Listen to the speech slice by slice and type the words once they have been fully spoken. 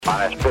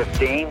minus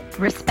 15.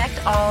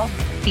 Respect all,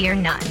 fear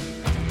none.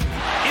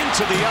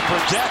 Into the upper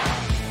deck.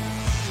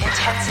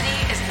 Intensity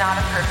is not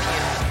a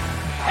perfume.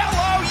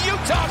 Hello,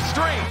 Utah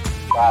Street.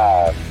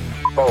 5,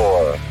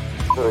 4,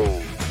 3,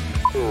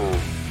 2,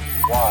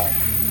 1.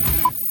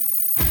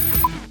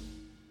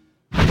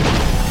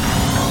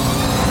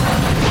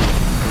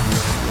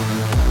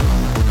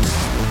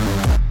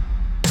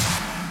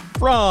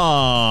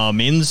 From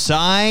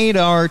inside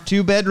our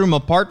two-bedroom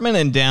apartment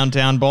in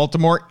downtown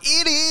Baltimore,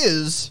 it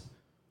is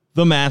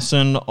the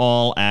Masson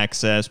All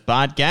Access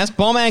Podcast.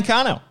 Paul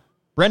Mancano,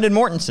 Brendan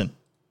Mortensen,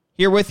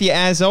 here with you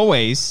as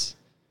always.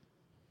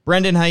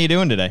 Brendan, how you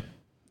doing today?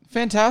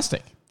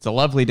 Fantastic. It's a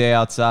lovely day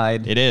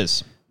outside. It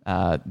is.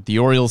 The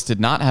Orioles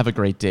did not have a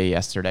great day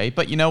yesterday,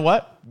 but you know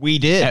what? We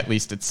did. At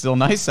least it's still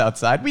nice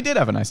outside. We did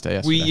have a nice day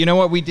yesterday. You know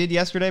what we did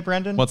yesterday,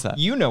 Brendan? What's that?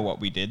 You know what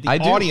we did. The I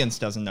do. audience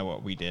doesn't know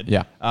what we did.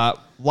 Yeah.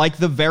 Like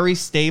the very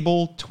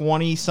stable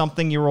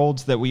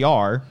 20-something-year-olds that we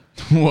are.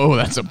 Whoa,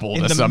 that's a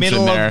bold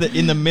assumption there.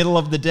 In the middle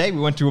of the day,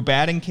 we went to a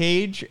batting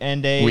cage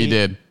and We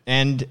did.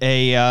 And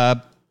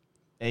a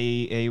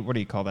what do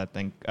you call that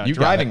thing?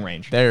 Driving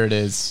range. There it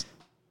is.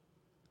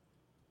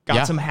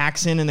 Got some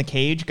hacks in the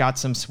cage, got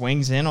some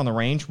swings in on the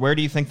range. Where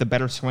do you think the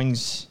better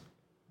swings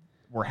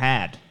were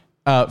had?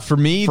 For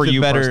me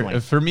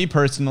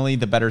personally,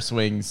 the better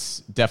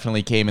swings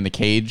definitely came in the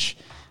cage.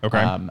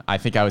 Okay. I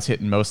think I was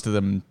hitting most of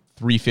them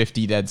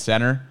 350 dead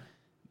center.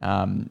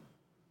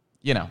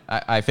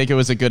 I think it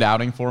was a good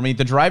outing for me.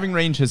 The driving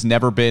range has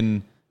never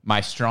been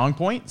my strong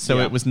point, so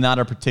it was not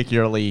a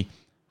particularly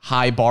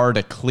high bar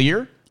to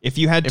clear. If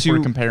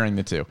we're comparing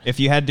the two. If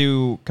you had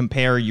to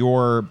compare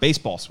your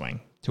baseball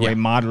swing to a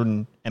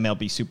modern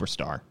MLB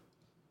superstar.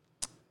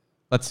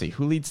 Let's see.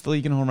 Who leads the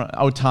league in home runs?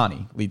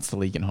 Ohtani leads the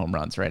league in home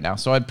runs right now.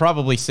 So I'd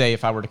probably say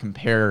if I were to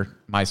compare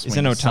my swing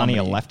Isn't Ohtani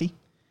a lefty?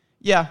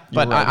 Yeah,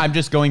 but right. I'm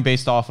just going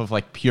based off of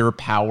like pure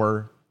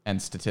power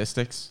and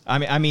statistics.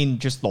 I mean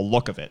just the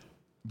look of it.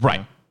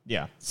 Right.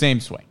 Yeah.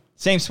 Same swing.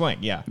 Same swing,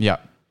 yeah. Yeah.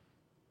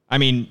 I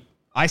mean,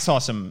 I saw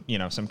some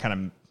kind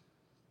of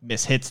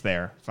mishits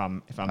there if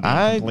I'm being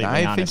completely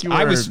honest. I think you were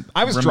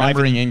I was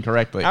remembering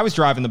incorrectly. I was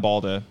driving the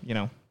ball to,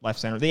 left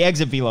center. The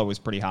exit velo was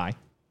pretty high.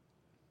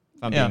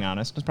 If I'm being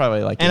honest. It's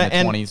probably like in the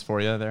 20s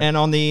for you there. And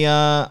on the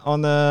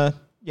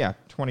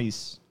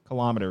 20s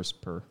kilometers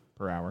per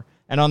hour.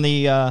 And on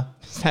the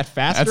is that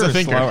faster or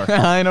slower?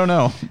 I don't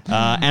know.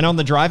 And on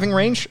the driving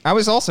range, I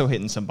was also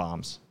hitting some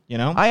bombs.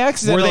 I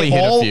accidentally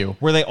hit a few.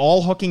 Were they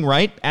all hooking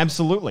right?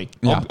 Absolutely.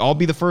 Yeah. I'll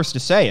be the first to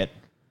say it.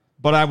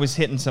 But I was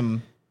hitting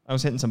some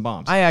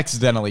bombs. I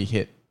accidentally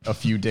hit a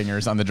few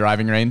dingers on the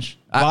driving range.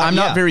 I'm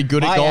not very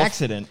good at golf. By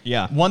accident,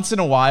 yeah. Once in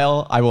a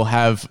while, I will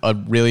have a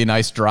really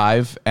nice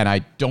drive, and I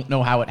don't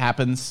know how it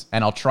happens,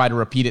 and I'll try to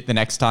repeat it the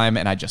next time,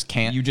 and I just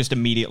can't. You just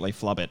immediately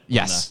flub it.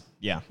 Yes.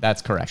 Yeah.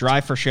 That's correct.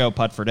 Drive for show,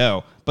 putt for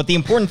dough. But the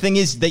important thing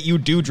is that you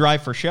do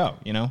drive for show,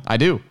 I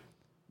do.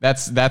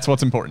 That's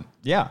what's important.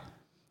 Yeah.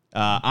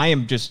 I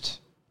am just...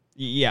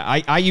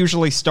 Yeah, I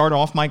usually start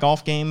off my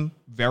golf game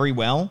very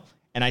well,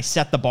 and I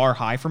set the bar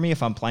high for me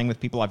if I'm playing with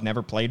people I've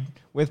never played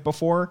with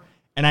before.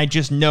 And I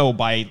just know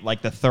by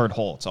like the third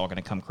hole, it's all going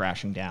to come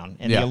crashing down.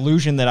 And the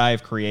illusion that I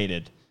have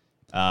created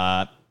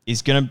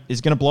is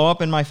gonna blow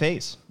up in my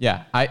face.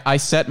 Yeah, I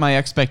set my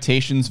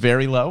expectations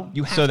very low,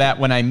 that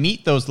when I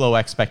meet those low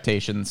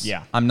expectations,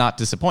 I'm not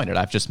disappointed.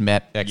 I've just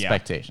met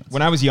expectations.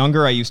 When I was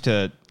younger, I used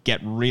to get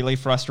really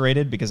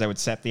frustrated because I would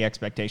set the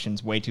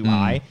expectations way too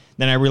high.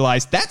 Then I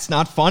realized that's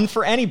not fun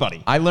for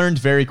anybody. I learned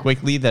very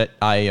quickly that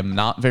I am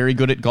not very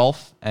good at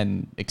golf,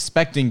 and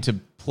expecting to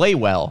play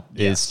well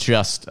is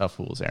just a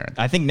fool's errand.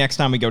 I think next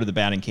time we go to the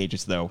batting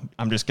cages, though,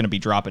 I'm just going to be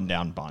dropping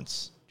down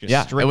bunts. We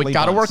got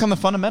to work on the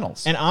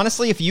fundamentals. And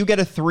honestly, if you get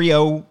a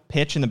 3-0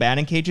 pitch in the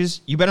batting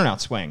cages, you better not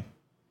swing.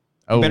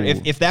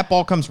 If that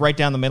ball comes right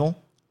down the middle.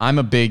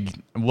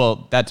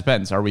 That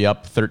depends. Are we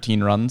up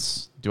 13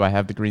 runs? Do I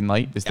have the green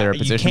light? Is there a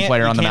position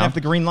player on the mound? You can't have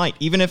the green light.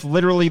 Even if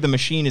literally the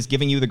machine is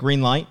giving you the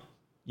green light,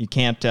 you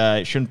can't.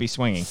 It shouldn't be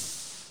swinging.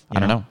 I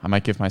don't know. I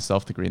might give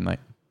myself the green light.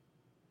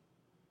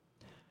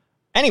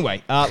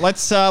 Anyway,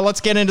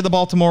 let's get into the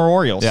Baltimore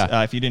Orioles.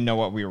 Yeah. If you didn't know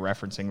what we were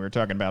referencing, we were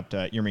talking about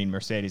Yermin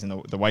Mercedes and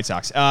the White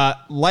Sox.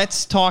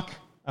 Let's talk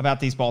about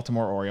these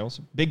Baltimore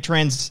Orioles. Big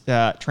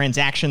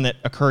transaction that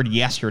occurred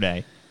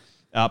yesterday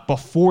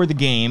before the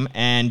game,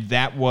 and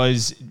that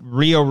was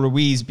Rio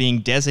Ruiz being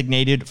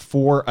designated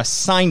for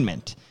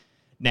assignment.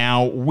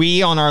 Now,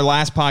 we on our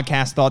last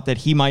podcast thought that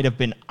he might have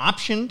been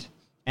optioned.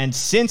 And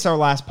since our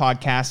last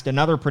podcast,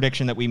 another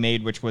prediction that we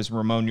made, which was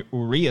Ramon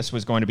Urias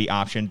was going to be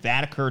optioned,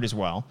 that occurred as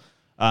well.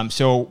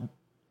 So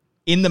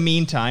in the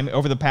meantime,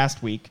 over the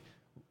past week,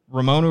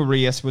 Ramon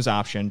Urias was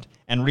optioned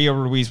and Rio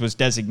Ruiz was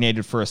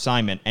designated for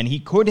assignment. And he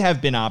could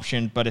have been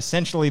optioned, but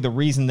essentially the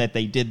reason that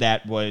they did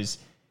that was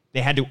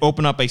they had to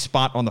open up a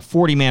spot on the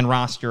 40-man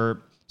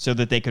roster so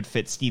that they could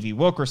fit Stevie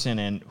Wilkerson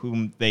in,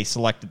 whom they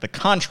selected the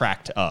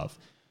contract of.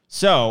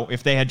 So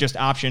if they had just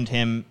optioned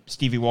him,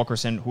 Stevie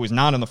Wilkerson, who is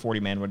not on the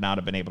 40-man, would not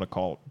have been able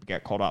to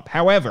get called up.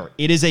 However,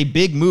 it is a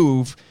big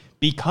move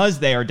because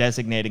they are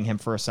designating him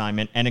for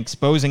assignment and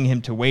exposing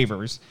him to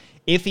waivers.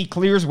 If he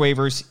clears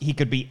waivers, he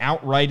could be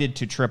outrighted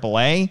to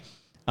AAA,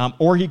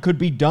 or he could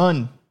be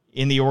done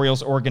in the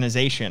Orioles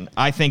organization.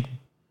 I think,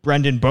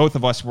 Brendan, both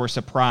of us were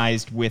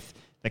surprised with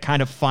the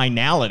kind of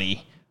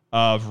finality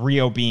of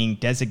Rio being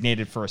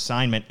designated for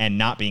assignment and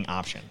not being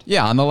optioned.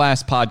 Yeah, on the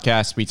last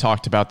podcast, we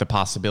talked about the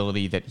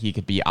possibility that he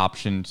could be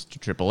optioned to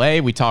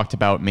AAA. We talked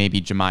about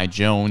maybe Jahmai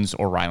Jones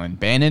or Rylan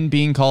Bannon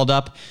being called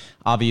up.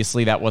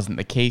 Obviously, that wasn't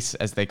the case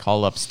as they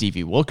call up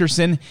Stevie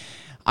Wilkerson.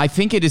 I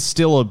think it is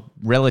still a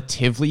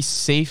relatively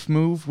safe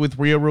move with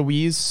Rio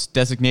Ruiz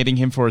designating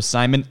him for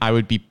assignment. I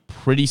would be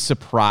pretty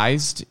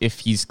surprised if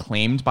he's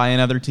claimed by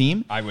another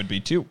team. I would be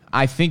too.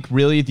 I think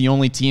really the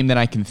only team that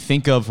I can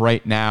think of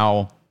right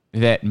now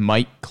that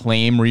might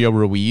claim Rio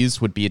Ruiz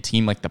would be a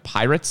team like the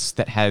Pirates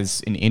that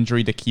has an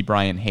injury to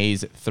Ke'Bryan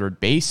Hayes at third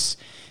base.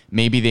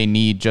 Maybe they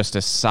need just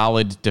a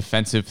solid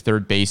defensive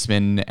third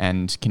baseman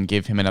and can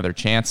give him another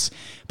chance.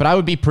 But I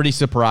would be pretty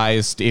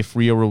surprised if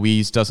Rio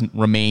Ruiz doesn't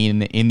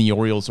remain in the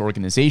Orioles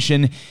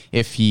organization.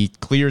 If he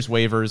clears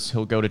waivers,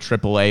 he'll go to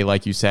AAA,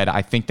 like you said.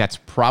 I think that's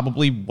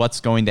probably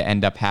what's going to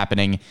end up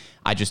happening.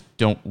 I just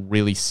don't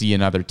really see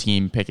another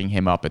team picking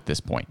him up at this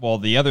point. Well,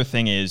 the other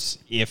thing is,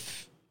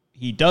 if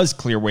he does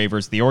clear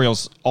waivers, the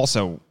Orioles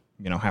also,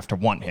 have to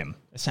want him.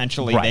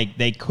 Essentially, right.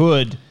 They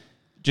could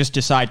just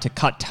decide to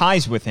cut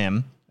ties with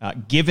him.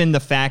 Given the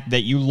fact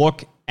that you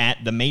look at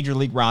the major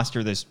league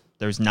roster,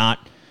 there's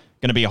not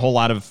going to be a whole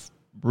lot of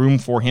room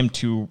for him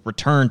to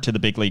return to the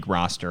big league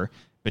roster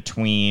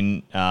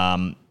between,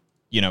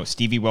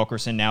 Stevie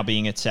Wilkerson now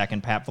being at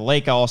second, Pat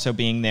Valaika also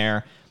being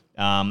there.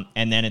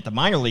 And then at the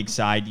minor league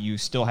side, you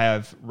still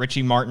have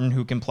Richie Martin,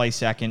 who can play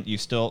second.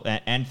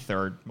 And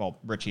third. Well,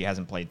 Richie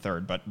hasn't played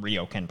third, but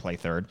Rio can play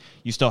third.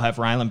 You still have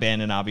Rylan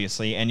Bannon,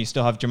 obviously, and you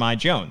still have Jahmai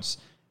Jones.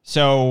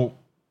 So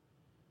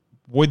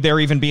would there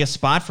even be a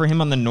spot for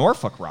him on the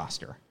Norfolk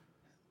roster?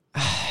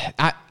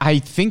 I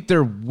think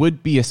there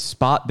would be a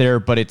spot there,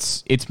 but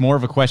it's more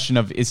of a question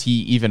of, is he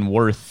even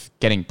worth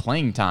getting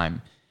playing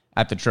time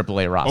at the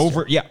AAA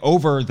roster?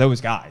 Over those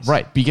guys.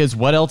 Right, because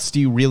what else do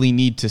you really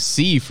need to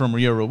see from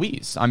Rio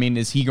Ruiz? I mean,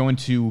 is he going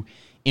to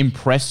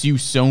impress you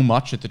so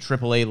much at the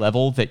AAA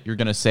level that you're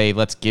going to say,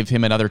 let's give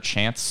him another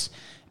chance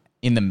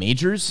in the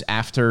majors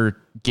after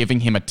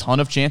giving him a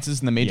ton of chances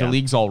in the major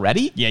leagues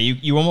already? Yeah,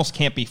 you almost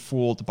can't be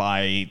fooled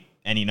by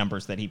any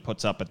numbers that he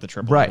puts up at the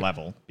AAA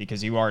level,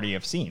 because you already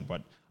have seen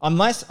what,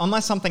 unless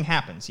something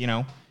happens,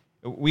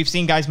 we've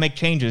seen guys make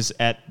changes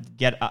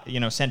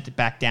sent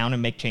back down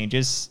and make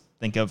changes.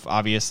 Think of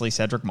obviously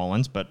Cedric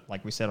Mullins, but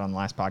like we said on the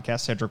last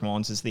podcast, Cedric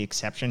Mullins is the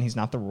exception. He's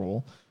not the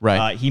rule.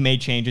 Right. He made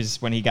changes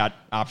when he got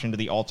optioned to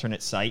the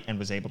alternate site and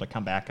was able to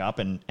come back up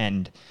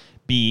and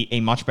be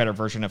a much better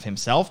version of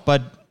himself.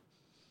 But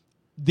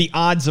the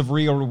odds of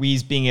Rio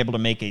Ruiz being able to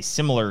make a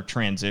similar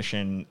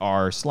transition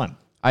are slim.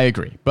 I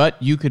agree.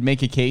 But you could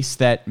make a case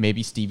that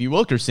maybe Stevie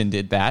Wilkerson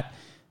did that,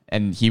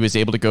 and he was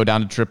able to go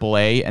down to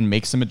AAA and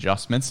make some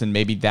adjustments, and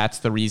maybe that's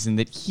the reason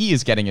that he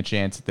is getting a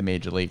chance at the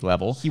major league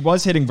level. He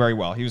was hitting very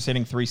well. He was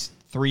hitting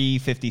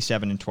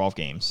 357 in 12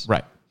 games.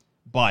 Right.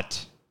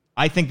 But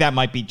I think that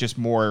might be just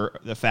more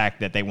the fact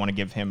that they want to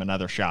give him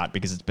another shot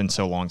because it's been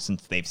so long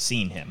since they've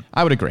seen him.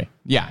 I would agree.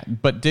 Yeah,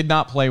 but did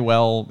not play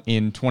well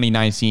in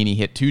 2019. He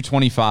hit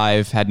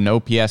 .225, had an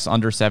OPS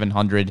under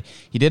 700.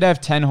 He did have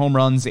 10 home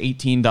runs,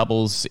 18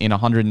 doubles in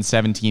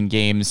 117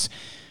 games.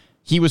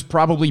 He was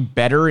probably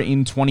better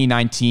in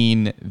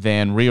 2019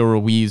 than Rio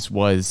Ruiz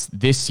was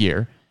this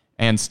year,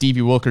 and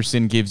Stevie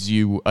Wilkerson gives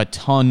you a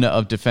ton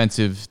of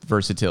defensive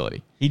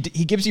versatility. He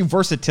gives you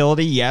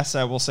versatility, yes,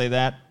 I will say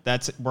that.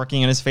 That's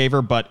working in his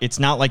favor, but it's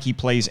not like he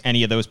plays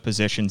any of those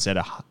positions at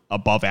a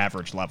above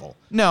average level.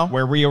 No.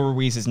 Where Rio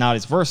Ruiz is not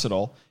as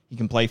versatile. He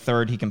can play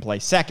third, he can play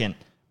second,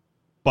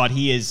 but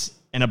he is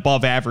an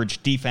above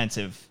average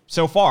defensive.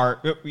 So far,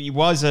 he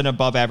was an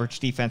above average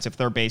defensive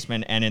third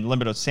baseman, and in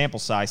limited sample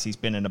size, he's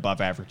been an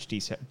above average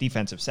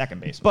defensive second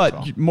baseman.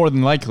 But more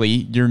than likely,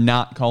 you're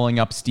not calling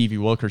up Stevie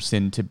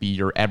Wilkerson to be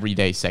your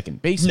everyday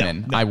second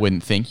baseman. No. I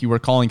wouldn't think. You were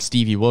calling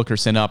Stevie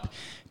Wilkerson up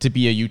to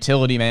be a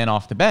utility man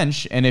off the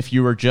bench, and if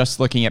you were just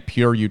looking at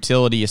pure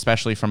utility,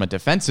 especially from a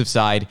defensive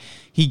side,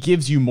 he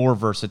gives you more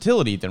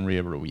versatility than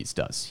Rio Ruiz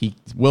does.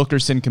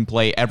 Wilkerson can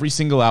play every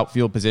single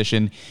outfield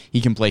position. He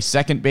can play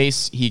second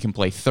base. He can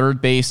play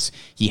third base.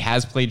 He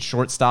has played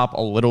shortstop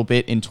a little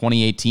bit in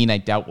 2018. I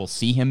doubt we'll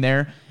see him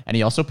there. And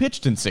he also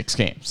pitched in 6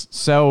 games.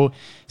 So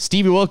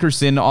Stevie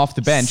Wilkerson off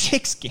the bench.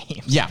 6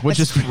 games? Yeah,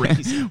 which is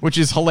crazy. Which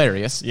is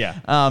hilarious.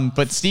 Yeah.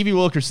 But Stevie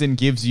Wilkerson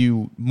gives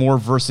you more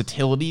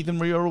versatility than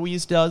Rio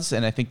Ruiz does,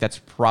 and I think that's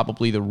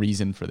probably the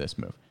reason for this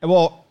move.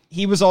 Well,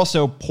 he was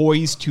also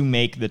poised to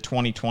make the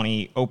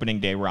 2020 opening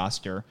day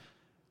roster,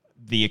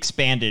 the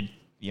expanded,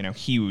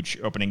 huge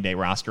opening day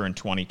roster in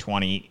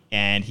 2020,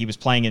 and he was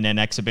playing in an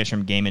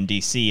exhibition game in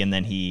D.C., and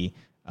then he,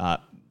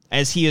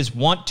 as he is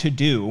wont to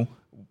do,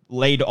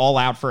 laid all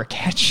out for a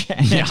catch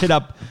and ended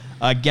up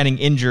getting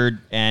injured,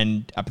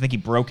 and I think he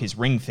broke his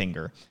ring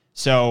finger.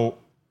 So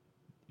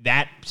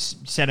that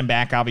set him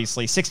back,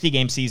 obviously.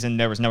 60-game season,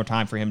 there was no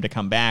time for him to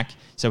come back,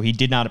 so he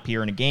did not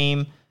appear in a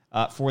game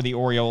for the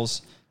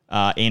Orioles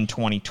in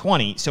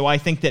 2020. So I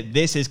think that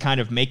this is kind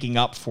of making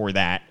up for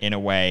that in a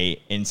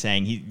way, in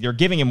saying they're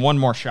giving him one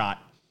more shot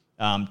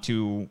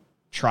to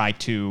try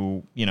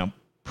to,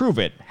 prove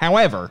it.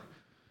 However,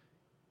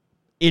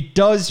 it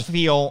does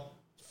feel,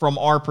 from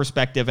our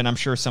perspective, and I'm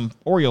sure some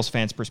Orioles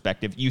fans'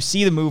 perspective, you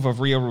see the move of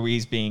Rio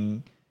Ruiz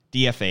being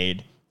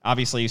DFA'd.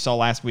 Obviously, you saw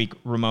last week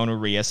Ramon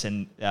Urias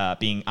being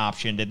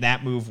optioned, and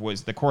that move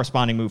was the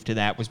corresponding move to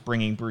that was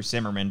bringing Bruce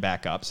Zimmerman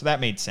back up. So that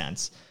made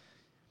sense.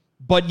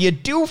 But you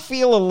do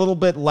feel a little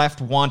bit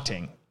left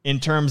wanting in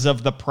terms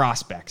of the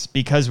prospects,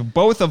 because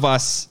both of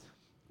us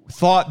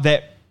thought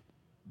that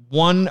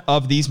one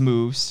of these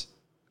moves,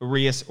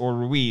 Urias or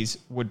Ruiz,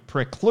 would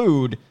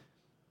preclude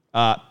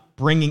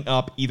bringing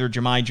up either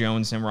Jahmai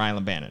Jones and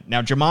Rylan Bannon.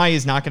 Now, Jahmai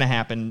is not going to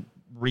happen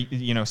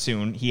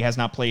soon. He has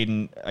not played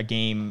in a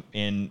game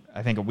in,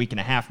 I think, a week and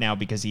a half now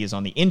because he is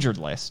on the injured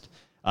list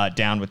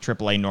down with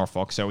AAA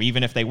Norfolk. So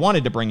even if they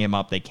wanted to bring him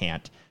up, they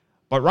can't.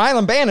 But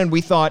Rylan Bannon,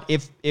 we thought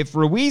if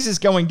Ruiz is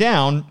going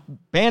down,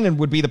 Bannon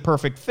would be the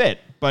perfect fit.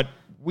 But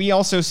we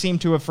also seem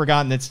to have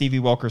forgotten that Stevie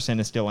Wilkerson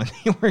is still in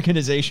the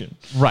organization.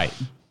 Right.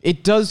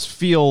 It does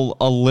feel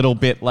a little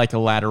bit like a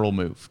lateral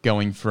move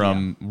going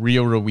from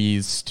Rio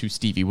Ruiz to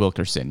Stevie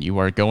Wilkerson. You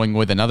are going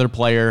with another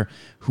player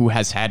who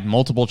has had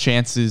multiple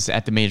chances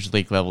at the major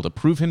league level to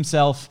prove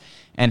himself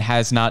and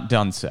has not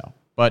done so.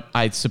 But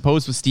I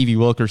suppose with Stevie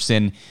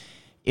Wilkerson,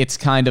 it's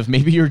kind of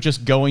maybe you're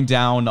just going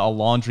down a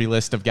laundry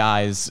list of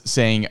guys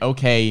saying,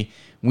 okay,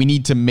 we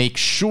need to make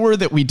sure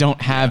that we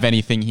don't have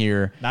anything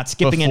here. Not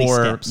skipping any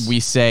before steps. we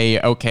say,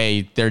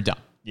 okay, they're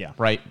done. Yeah.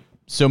 Right?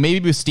 So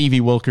maybe with Stevie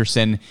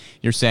Wilkerson,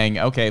 you're saying,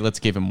 okay, let's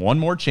give him one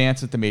more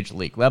chance at the major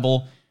league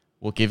level.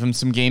 We'll give him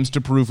some games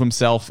to prove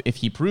himself. If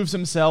he proves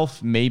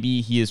himself, maybe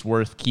he is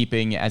worth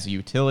keeping as a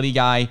utility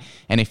guy.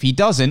 And if he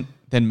doesn't,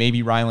 then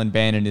maybe Rylan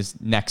Bannon is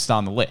next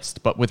on the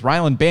list. But with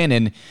Rylan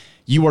Bannon,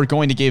 you are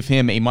going to give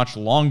him a much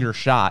longer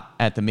shot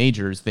at the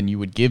majors than you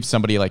would give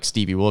somebody like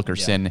Stevie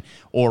Wilkerson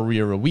or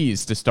Rio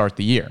Ruiz to start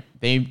the year.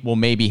 They will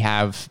maybe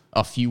have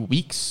a few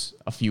weeks,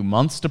 a few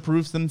months to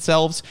prove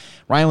themselves.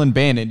 Rylan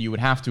Bannon, you would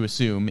have to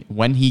assume,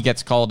 when he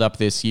gets called up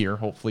this year,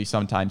 hopefully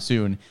sometime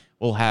soon,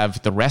 will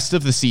have the rest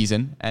of the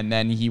season, and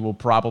then he will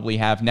probably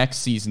have next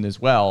season as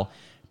well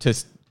to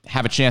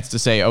have a chance to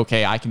say,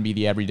 okay, I can be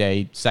the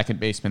everyday second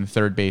baseman,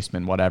 third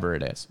baseman, whatever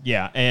it is.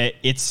 Yeah,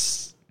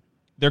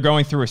 they're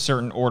going through a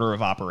certain order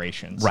of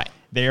operations. Right.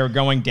 They are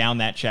going down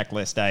that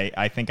checklist.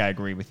 I think I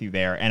agree with you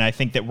there. And I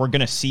think that we're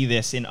going to see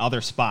this in other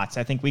spots.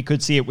 I think we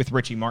could see it with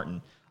Richie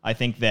Martin. I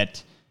think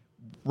that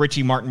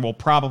Richie Martin will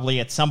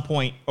probably at some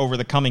point over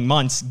the coming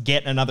months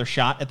get another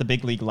shot at the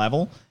big league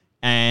level.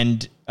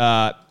 And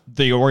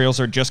the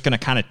Orioles are just going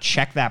to kind of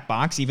check that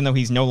box, even though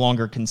he's no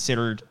longer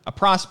considered a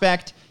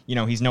prospect.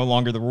 He's no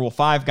longer the Rule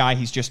 5 guy.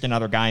 He's just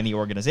another guy in the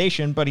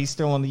organization, but he's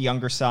still on the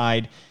younger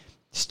side.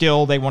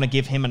 Still, they want to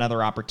give him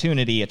another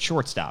opportunity at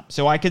shortstop.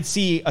 So I could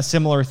see a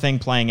similar thing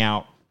playing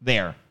out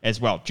there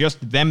as well.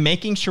 Just them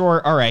making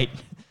sure, all right,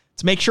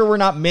 let's make sure we're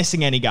not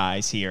missing any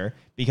guys here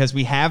because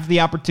we have the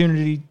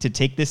opportunity to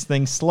take this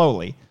thing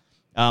slowly.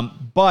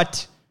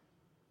 But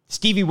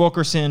Stevie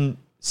Wilkerson,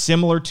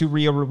 similar to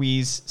Rio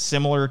Ruiz,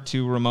 similar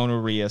to Ramon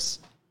Urias,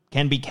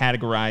 can be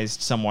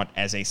categorized somewhat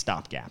as a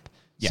stopgap.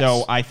 Yes.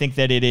 So I think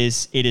that it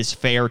is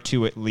fair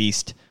to at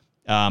least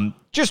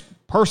just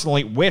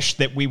personally wish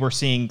that we were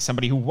seeing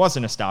somebody who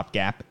wasn't a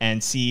stopgap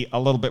and see a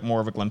little bit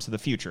more of a glimpse of the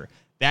future.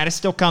 That is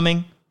still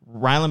coming.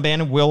 Rylan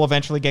Bannon will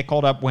eventually get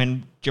called up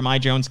when Jahmai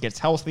Jones gets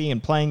healthy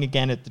and playing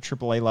again at the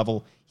AAA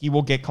level. He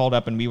will get called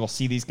up, and we will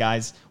see these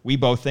guys, we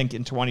both think,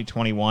 in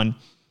 2021.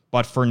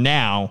 But for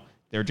now,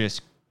 they're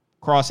just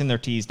crossing their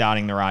T's,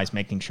 dotting their I's,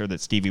 making sure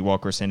that Stevie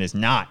Wilkerson is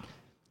not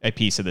a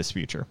piece of this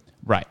future.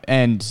 Right.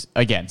 And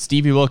again,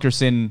 Stevie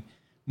Wilkerson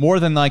more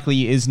than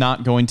likely is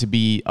not going to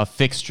be a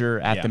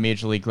fixture at the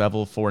major league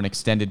level for an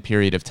extended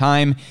period of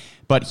time,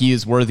 but he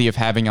is worthy of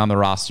having on the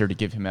roster to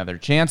give him another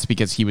chance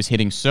because he was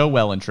hitting so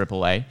well in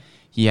AAA.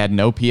 He had an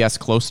OPS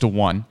close to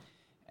 1,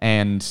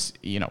 and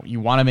you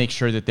want to make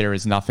sure that there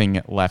is nothing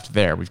left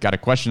there. We've got a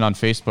question on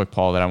Facebook,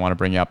 Paul, that I want to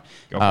bring up.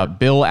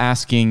 Bill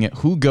asking,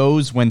 who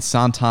goes when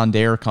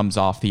Santander comes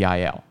off the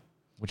IL?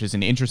 Which is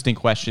an interesting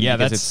question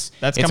because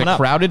it's a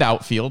crowded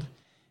outfield,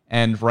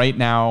 and right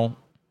now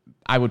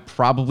I would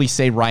probably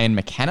say Ryan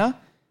McKenna.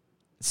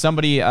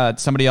 Somebody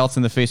else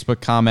in the Facebook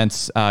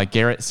comments,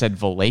 Garrett said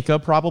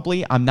Valleca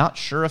probably. I'm not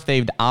sure if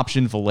they've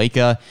optioned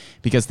Valleca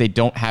because they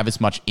don't have as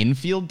much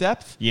infield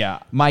depth. Yeah.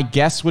 My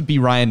guess would be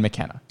Ryan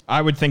McKenna.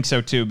 I would think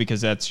so too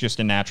because that's just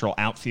a natural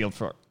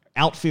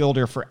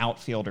outfielder for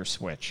outfielder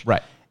switch.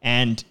 Right.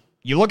 And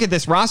you look at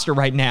this roster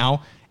right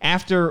now,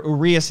 after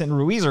Urias and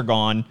Ruiz are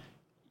gone,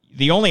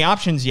 the only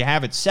options you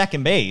have at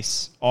second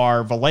base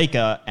are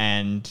Valleca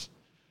and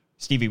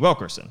Stevie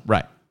Wilkerson.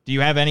 Right. do you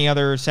have any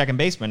other second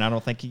baseman? I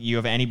don't think you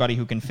have anybody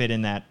who can fit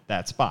in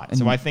that spot.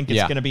 So I think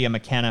it's going to be a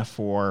McKenna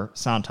for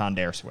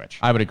Santander switch.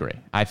 I would agree.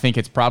 I think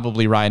it's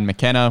probably Ryan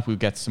McKenna who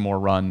gets some more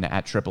run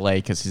at AAA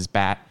because his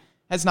bat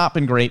has not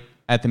been great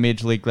at the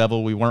major league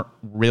level. We weren't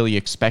really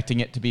expecting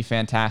it to be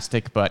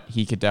fantastic, but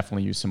he could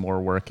definitely use some more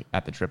work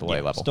at the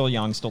AAA level. Still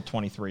young, still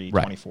 23,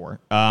 Right.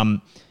 24.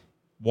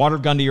 Water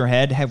gun to your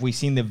head, have we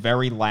seen the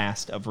very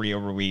last of Rio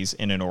Ruiz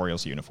in an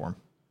Orioles uniform?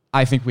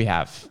 I think we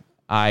have.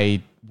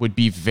 I would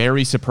be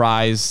very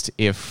surprised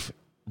if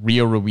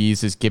Rio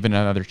Ruiz is given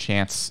another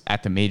chance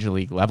at the major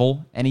league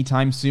level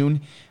anytime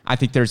soon. I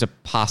think there's a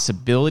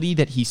possibility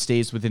that he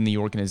stays within the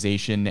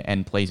organization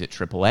and plays at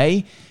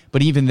AAA.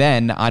 But even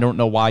then, I don't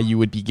know why you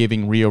would be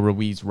giving Rio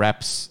Ruiz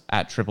reps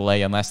at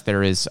AAA unless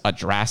there is a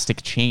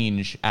drastic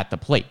change at the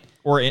plate.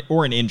 Or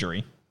an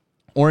injury.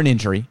 Or an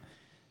injury.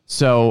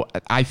 So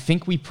I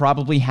think we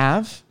probably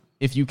have.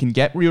 If you can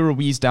get Rio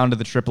Ruiz down to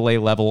the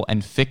AAA level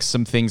and fix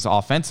some things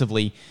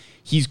offensively,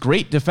 he's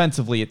great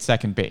defensively at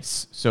second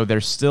base. So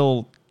there's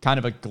still kind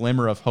of a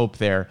glimmer of hope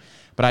there.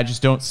 But I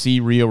just don't see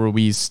Rio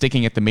Ruiz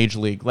sticking at the major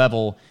league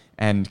level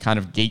and kind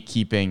of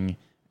gatekeeping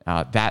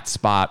that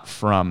spot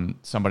from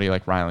somebody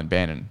like Rylan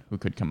Bannon, who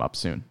could come up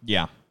soon.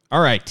 Yeah.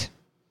 All right.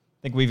 I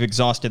think we've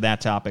exhausted that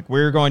topic.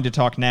 We're going to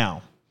talk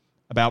now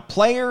about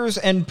players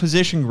and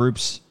position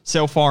groups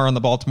so far on the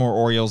Baltimore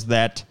Orioles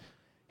that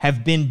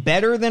have been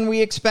better than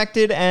we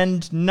expected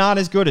and not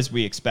as good as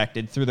we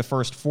expected through the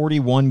first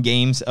 41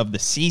 games of the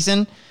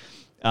season.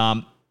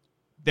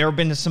 There have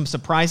been some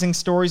surprising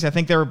stories. I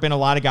think there have been a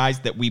lot of guys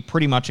that we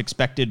pretty much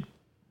expected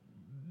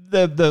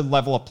the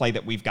level of play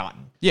that we've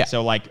gotten. Yeah.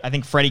 So, like, I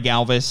think Freddie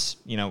Galvis,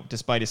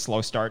 despite his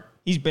slow start,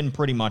 he's been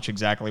pretty much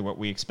exactly what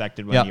we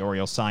expected when the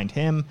Orioles signed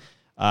him.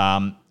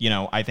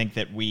 I think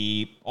that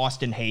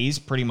Austin Hayes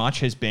pretty much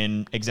has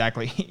been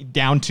exactly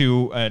down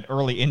to an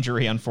early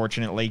injury,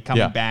 unfortunately,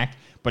 coming back.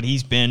 But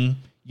he's been,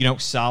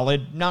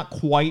 solid, not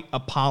quite a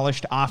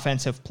polished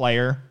offensive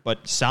player,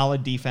 but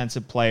solid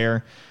defensive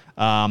player.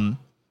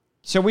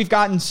 So we've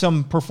gotten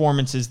some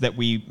performances that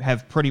we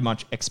have pretty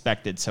much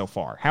expected so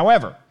far.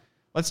 However,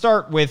 let's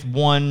start with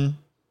one.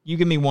 You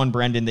give me one,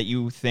 Brendan, that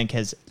you think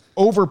has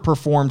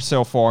overperformed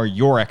so far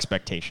your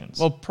expectations.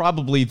 Well,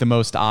 probably the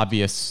most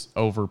obvious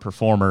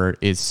overperformer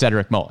is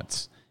Cedric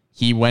Mullins.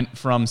 He went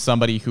from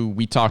somebody who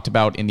we talked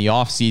about in the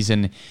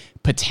offseason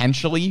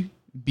potentially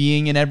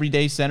being an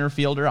everyday center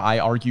fielder. I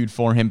argued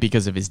for him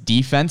because of his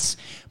defense,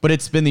 but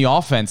it's been the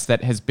offense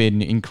that has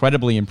been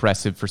incredibly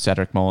impressive for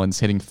Cedric Mullins,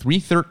 hitting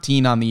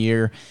 .313 on the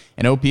year,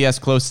 an OPS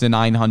close to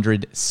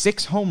 900,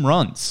 6 home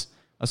runs.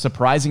 A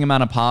surprising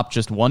amount of pop,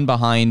 just one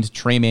behind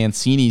Trey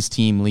Mancini's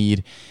team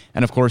lead.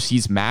 And of course,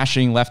 he's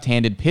mashing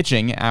left-handed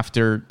pitching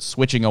after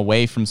switching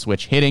away from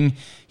switch hitting.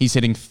 He's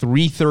hitting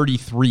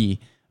 .333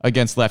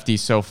 against lefties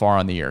so far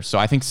on the year. So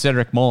I think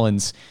Cedric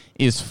Mullins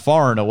is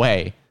far and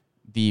away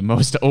the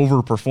most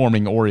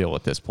overperforming Oriole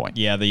at this point.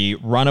 Yeah, the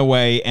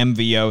runaway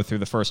MVO through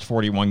the first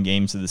 41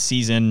 games of the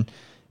season.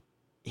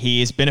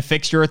 He has been a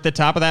fixture at the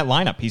top of that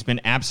lineup. He's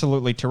been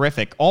absolutely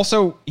terrific.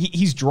 Also,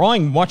 he's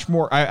drawing much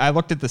more. I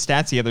looked at the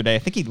stats the other day. I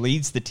think he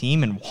leads the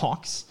team in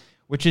walks,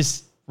 which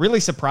is really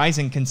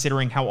surprising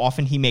considering how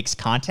often he makes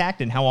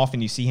contact and how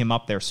often you see him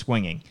up there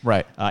swinging.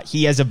 Right.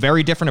 He has a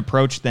very different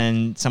approach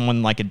than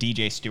someone like a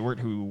DJ Stewart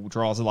who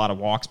draws a lot of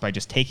walks by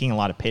just taking a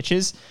lot of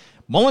pitches.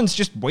 Mullins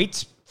just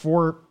waits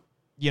for,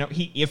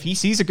 if he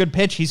sees a good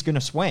pitch, he's going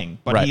to swing.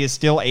 But he is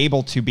still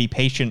able to be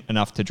patient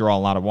enough to draw a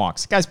lot of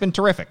walks. The guy's been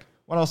terrific.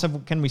 What else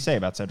can we say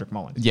about Cedric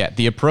Mullins? Yeah,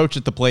 the approach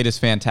at the plate is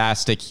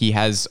fantastic. He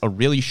has a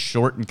really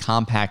short and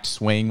compact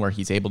swing where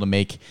he's able to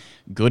make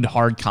good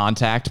hard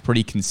contact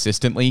pretty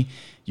consistently.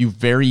 You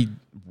very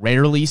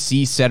rarely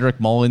see Cedric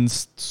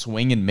Mullins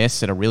swing and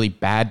miss at a really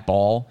bad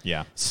ball.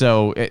 Yeah.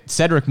 So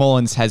Cedric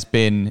Mullins has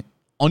been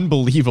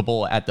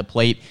unbelievable at the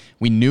plate.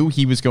 We knew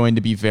he was going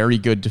to be very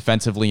good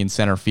defensively in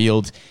center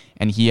field,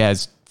 and he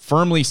has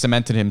firmly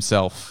cemented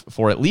himself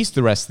for at least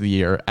the rest of the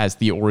year as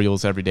the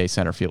Orioles' everyday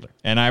center fielder.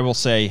 And I will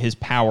say his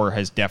power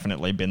has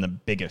definitely been the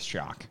biggest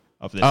shock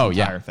of this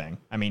entire thing.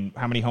 I mean,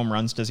 how many home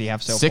runs does he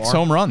have so far? 6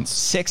 home runs.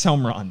 6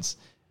 home runs,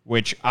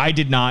 which I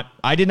did not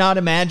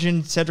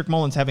imagine Cedric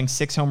Mullins having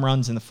 6 home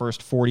runs in the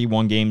first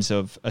 41 games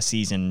of a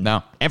season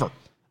ever,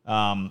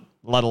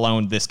 let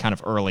alone this kind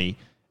of early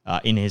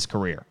in his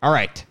career. All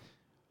right.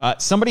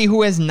 Somebody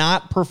who has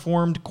not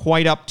performed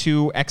quite up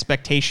to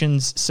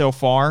expectations so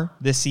far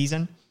this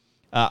season,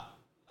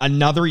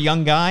 another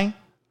young guy,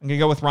 I'm going to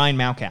go with Ryan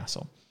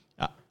Mountcastle.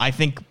 I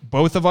think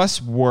both of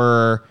us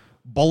were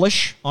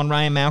bullish on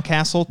Ryan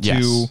Mountcastle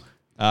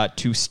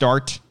to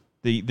start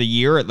the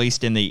year, at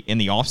least in the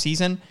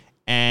offseason,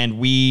 and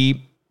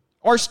we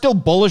are still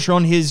bullish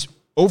on his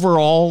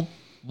overall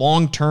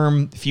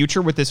long-term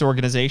future with this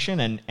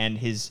organization and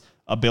his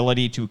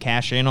ability to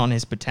cash in on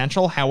his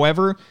potential.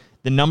 However,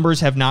 the numbers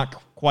have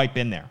not quite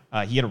been there.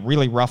 He had a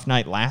really rough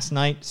night last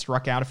night,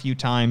 struck out a few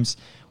times,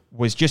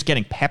 was just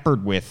getting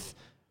peppered with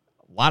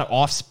a lot of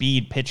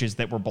off-speed pitches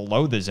that were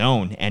below the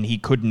zone, and he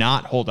could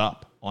not hold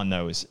up on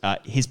those.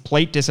 His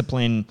plate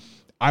discipline,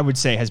 I would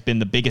say has been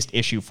the biggest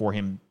issue for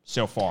him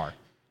so far.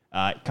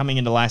 Coming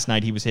into last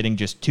night, he was hitting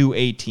just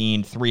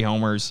 .218, 3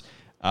 homers,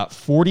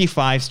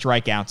 45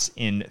 strikeouts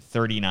in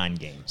 39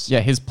 games.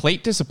 Yeah, his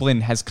plate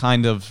discipline has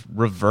kind of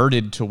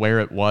reverted to where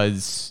it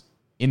was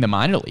in the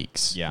minor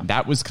leagues. Yeah.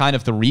 That was kind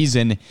of the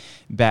reason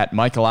that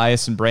Mike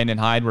Elias and Brandon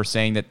Hyde were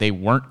saying that they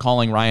weren't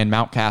calling Ryan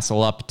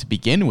Mountcastle up to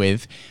begin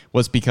with,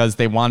 was because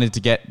they wanted to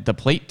get the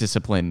plate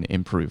discipline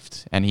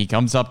improved. And he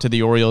comes up to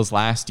the Orioles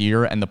last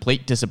year, and the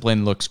plate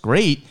discipline looks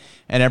great.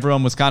 And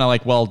everyone was kind of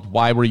like, well,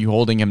 why were you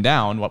holding him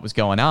down? What was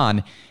going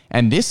on?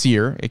 And this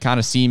year, it kind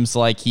of seems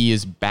like he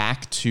is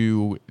back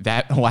to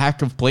that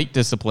lack of plate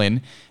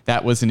discipline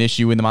that was an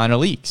issue in the minor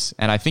leagues.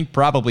 And I think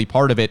probably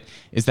part of it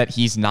is that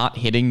he's not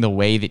hitting the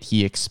way that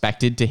he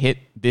expected to hit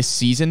this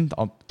season,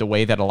 the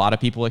way that a lot of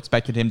people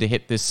expected him to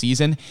hit this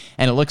season.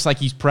 And it looks like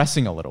he's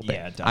pressing a little bit.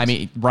 Yeah, it does. I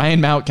mean,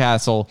 Ryan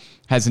Mountcastle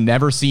has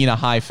never seen a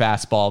high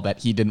fastball that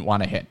he didn't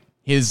want to hit.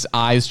 His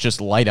eyes just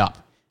light up.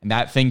 And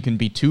that thing can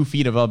be 2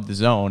 feet above the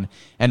zone.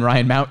 And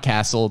Ryan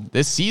Mountcastle,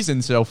 this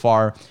season so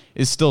far,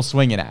 is still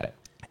swinging at it.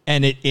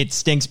 And it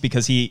stinks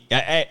because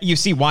you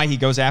see why he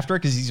goes after it,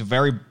 because he's a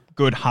very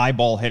good high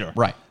ball hitter.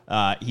 Right.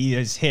 He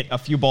has hit a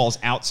few balls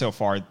out so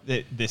far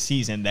this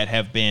season that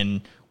have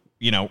been,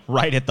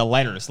 right at the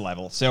letters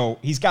level. So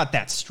he's got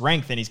that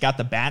strength and he's got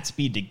the bat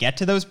speed to get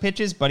to those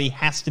pitches, but he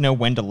has to know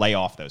when to lay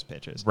off those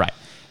pitches. Right.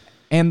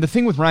 And the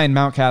thing with Ryan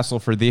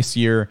Mountcastle for this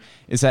year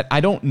is that I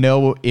don't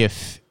know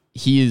if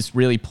he is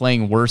really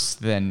playing worse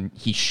than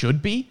he should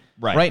be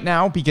right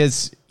now,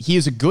 because he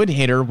is a good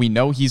hitter. We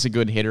know he's a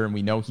good hitter, and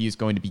we know he is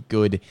going to be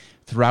good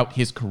throughout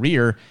his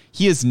career.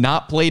 He has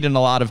not played in a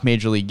lot of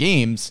major league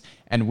games,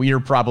 and we are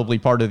probably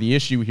part of the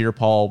issue here,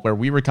 Paul, where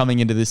we were coming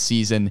into this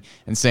season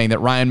and saying that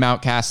Ryan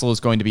Mountcastle is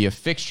going to be a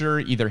fixture,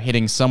 either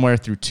hitting somewhere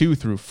through 2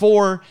 through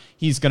 4.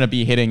 He's going to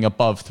be hitting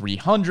above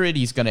 300.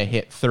 He's going to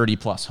hit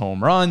 30-plus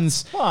home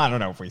runs. Well, I don't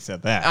know if we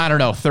said that. I don't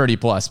know,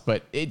 30-plus,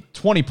 but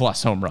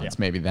 20-plus home runs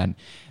maybe then.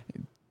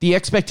 The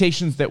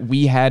expectations that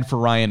we had for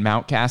Ryan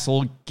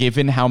Mountcastle,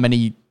 given how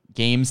many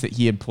games that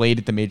he had played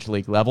at the major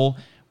league level,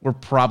 were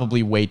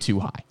probably way too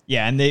high.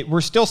 Yeah, and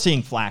we're still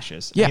seeing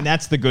flashes. Yeah. I mean,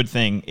 that's the good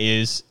thing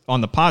is, on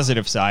the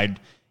positive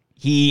side,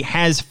 he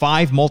has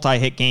 5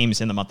 multi-hit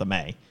games in the month of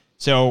May.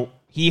 So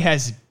he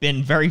has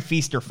been very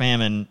feast or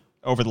famine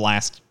over the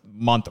last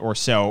month or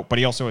so, but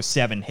he also has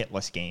 7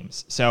 hitless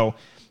games. So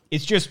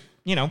it's just,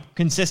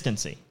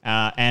 consistency.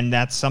 And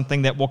that's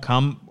something that will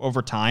come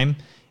over time.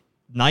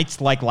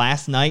 Nights like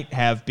last night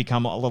have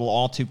become a little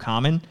all too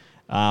common,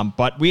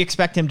 but we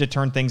expect him to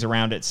turn things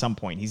around at some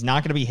point. He's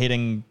not going to be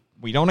hitting.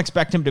 We don't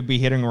expect him to be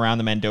hitting around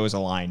the Mendoza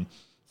line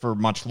for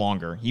much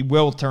longer. He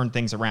will turn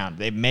things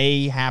around. It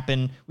may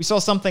happen. We saw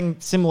something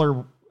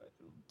similar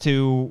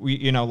to,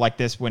 like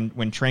this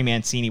when Trey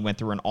Mancini went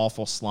through an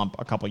awful slump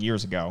a couple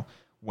years ago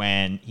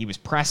when he was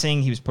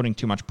pressing, he was putting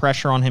too much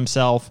pressure on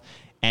himself,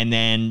 and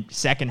then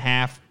second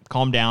half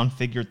calmed down,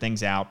 figured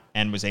things out,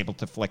 and was able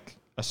to flip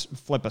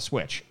a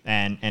switch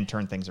and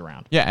turn things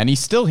around. Yeah, and he's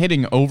still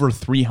hitting over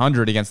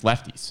 300 against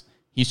lefties.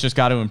 He's just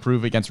got to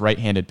improve against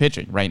right-handed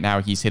pitching. Right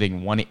now, he's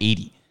hitting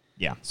 180.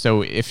 Yeah.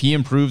 So if he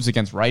improves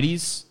against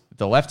righties,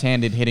 the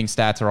left-handed hitting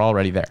stats are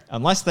already there.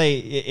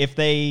 If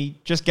they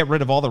just get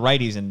rid of all the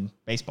righties in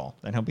baseball,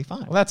 then he'll be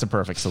fine. Well, that's a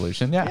perfect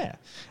solution. Yeah.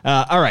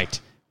 All right.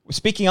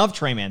 Speaking of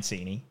Trey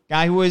Mancini,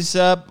 guy who has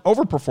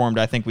overperformed,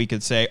 I think we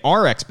could say,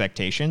 our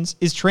expectations,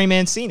 is Trey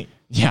Mancini.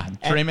 Yeah,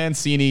 Trey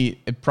Mancini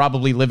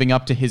probably living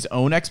up to his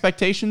own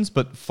expectations,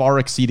 but far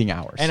exceeding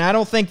ours. And I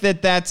don't think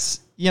that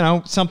that's,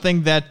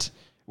 something that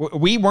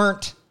we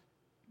weren't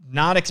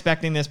not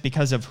expecting this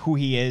because of who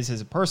he is as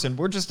a person.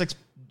 We're just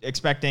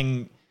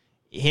expecting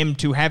him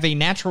to have a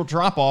natural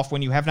drop-off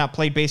when you have not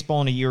played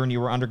baseball in a year and you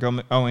were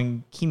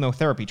undergoing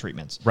chemotherapy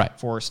treatments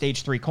for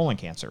stage 3 colon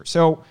cancer.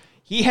 So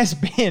he has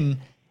been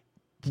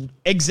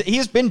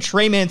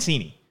Trey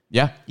Mancini.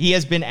 Yeah. He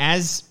has been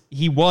as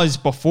he was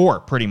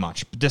before, pretty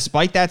much,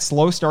 despite that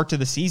slow start to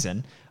the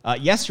season.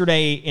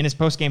 Yesterday, in his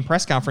post-game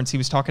press conference, he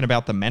was talking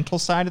about the mental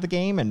side of the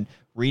game and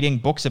reading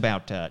books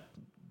about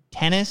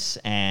tennis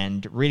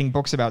and reading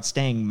books about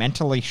staying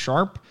mentally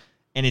sharp.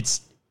 And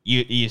it's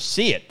you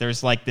see it.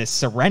 There's like this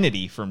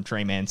serenity from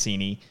Trey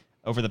Mancini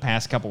over the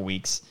past couple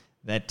weeks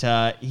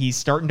that he's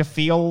starting to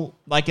feel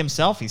like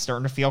himself. He's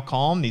starting to feel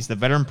calm. He's the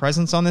veteran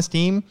presence on this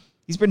team.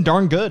 He's been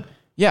darn good.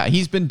 Yeah,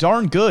 he's been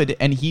darn good,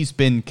 and he's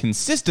been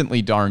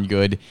consistently darn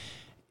good.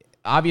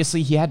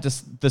 Obviously, he had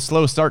the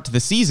slow start to the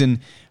season,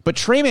 but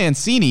Trey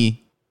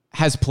Mancini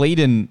has played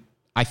in,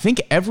 I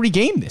think, every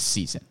game this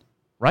season,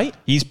 right?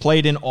 He's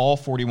played in all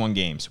 41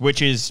 games,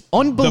 which is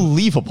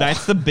unbelievable.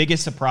 That's the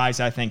biggest surprise,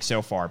 I think,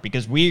 so far,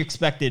 because we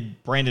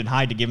expected Brandon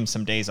Hyde to give him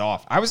some days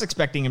off. I was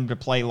expecting him to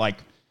play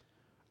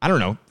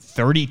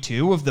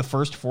 32 of the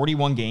first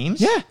 41 games.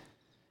 Yeah.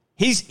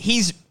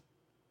 He's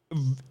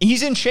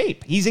in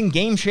shape. He's in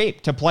game shape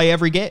to play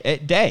every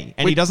day,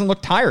 and he doesn't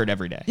look tired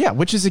every day. Yeah,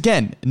 which is,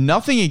 again,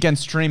 nothing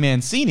against Trey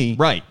Mancini.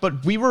 Right.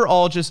 But we were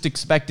all just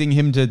expecting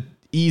him to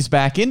ease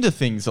back into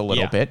things a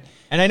little bit.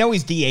 And I know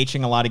he's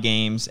DHing a lot of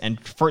games, and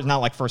not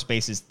like first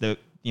base is the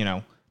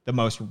the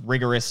most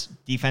rigorous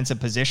defensive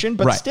position,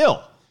 but Right.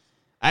 still,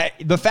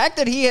 the fact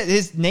that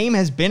his name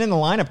has been in the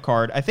lineup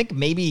card, I think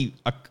maybe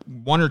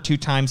one or two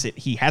times that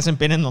he hasn't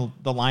been in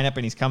the lineup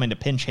and he's come in to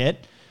pinch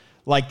hit,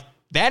 like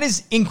that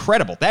is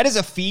incredible. That is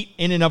a feat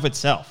in and of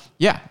itself.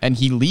 Yeah, and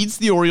he leads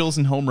the Orioles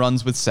in home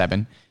runs with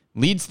 7,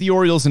 leads the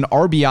Orioles in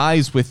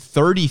RBIs with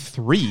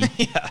 33.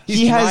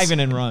 He's driving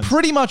in runs.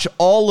 Pretty much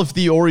all of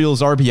the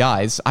Orioles'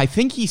 RBIs. I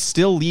think he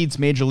still leads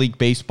Major League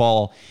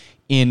Baseball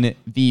in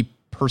the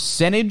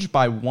percentage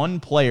by one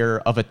player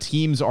of a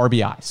team's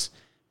RBIs.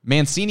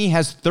 Mancini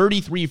has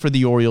 33 for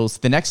the Orioles.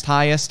 The next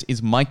highest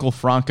is Michael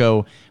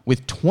Franco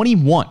with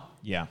 21.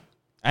 Yeah.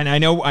 And I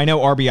know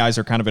RBIs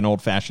are kind of an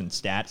old-fashioned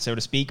stat, so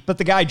to speak, but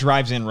the guy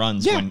drives in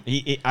runs. Yeah. When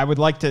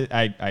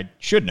I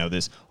should know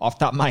this off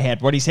the top of my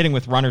head, what he's hitting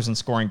with runners in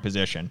scoring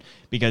position,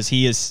 because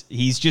he's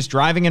just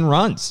driving in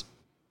runs.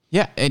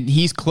 Yeah, and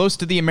he's close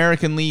to the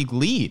American League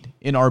lead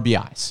in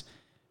RBIs.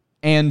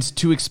 And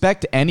to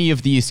expect any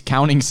of these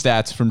counting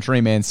stats from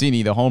Trey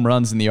Mancini, the home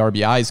runs and the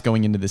RBIs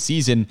going into the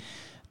season,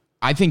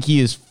 I think he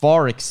is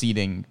far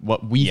exceeding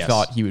what we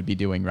thought he would be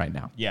doing right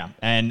now. Yeah,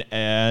 and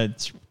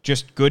it's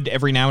just good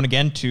every now and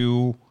again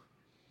to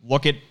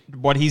look at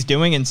what he's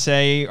doing and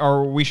say,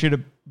 or we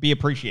should be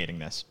appreciating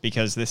this,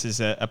 because this is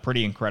a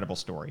pretty incredible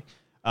story.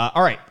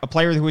 All right, a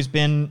player who has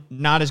been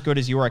not as good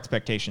as your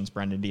expectations,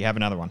 Brendan. Do you have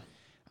another one?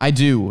 I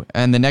do,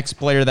 and the next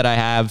player that I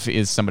have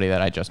is somebody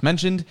that I just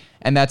mentioned,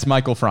 and that's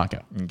Michael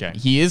Franco. Okay.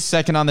 He is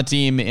second on the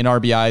team in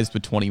RBIs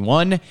with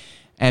 21,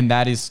 and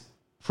that is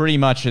pretty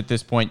much at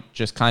this point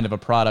just kind of a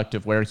product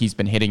of where he's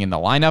been hitting in the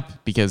lineup,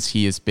 because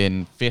he has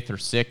been 5th or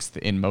 6th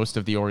in most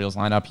of the Orioles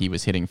lineup. He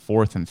was hitting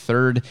 4th and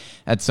 3rd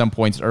at some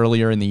points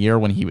earlier in the year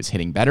when he was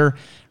hitting better.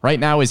 Right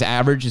now, his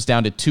average is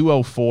down to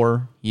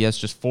 204. He has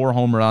just 4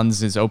 home runs.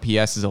 His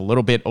OPS is a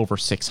little bit over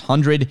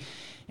 600.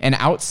 And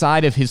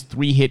outside of his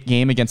 3-hit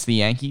game against the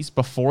Yankees,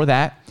 before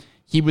that,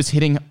 he was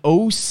hitting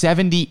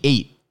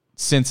 .078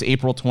 since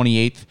April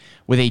 28th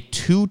with a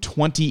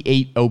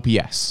 228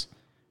 OPS.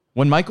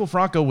 When Michael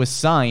Franco was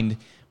signed,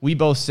 we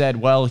both said,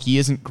 well, he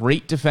isn't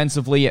great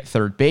defensively at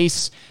third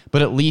base,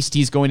 but at least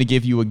he's going to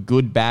give you a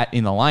good bat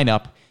in the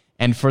lineup.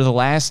 And for the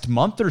last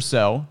month or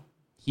so,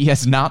 he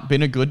has not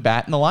been a good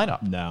bat in the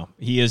lineup. No,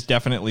 he has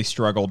definitely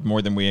struggled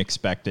more than we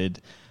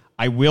expected.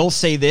 I will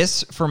say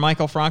this for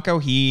Michael Franco.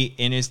 He,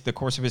 in the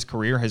course of his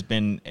career, has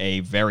been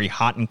a very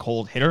hot and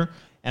cold hitter.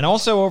 And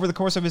also over the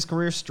course of his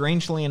career,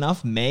 strangely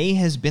enough, May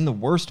has been the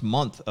worst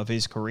month of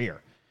his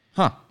career.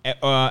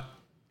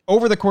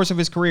 Over the course of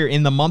his career,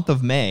 in the month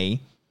of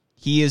May,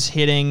 he is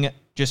hitting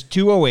just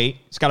 208.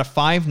 He's got a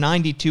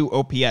 592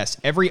 OPS.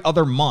 Every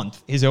other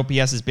month, his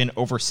OPS has been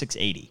over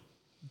 680.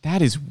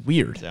 That is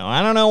weird. So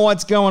I don't know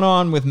what's going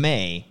on with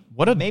May.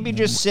 Maybe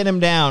just sit him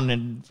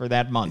down for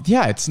that month.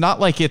 Yeah, it's not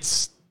like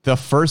it's the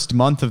first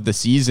month of the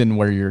season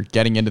where you're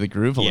getting into the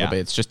groove a little bit.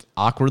 It's just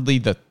awkwardly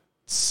the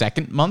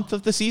second month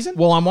of the season.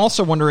 Well, I'm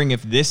also wondering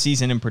if this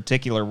season in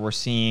particular, we're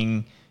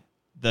seeing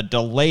the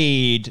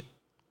delayed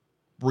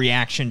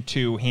reaction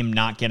to him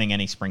not getting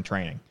any spring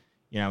training.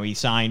 You know, he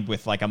signed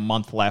with like a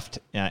month left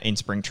in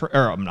spring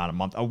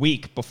a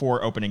week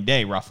before opening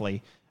day,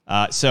 roughly.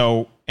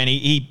 And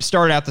he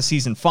started out the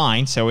season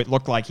fine, so it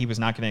looked like he was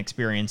not going to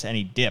experience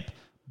any dip.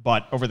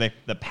 But over the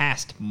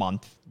past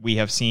month, we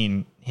have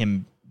seen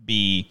him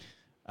be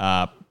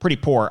pretty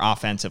poor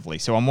offensively.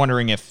 So I'm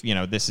wondering if,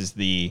 this is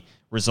the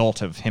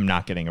result of him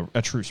not getting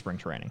a true spring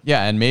training.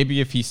 Yeah, and maybe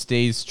if he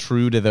stays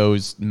true to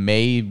those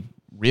May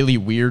really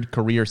weird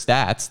career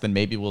stats, then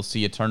maybe we'll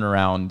see a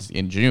turnaround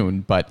in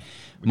June. But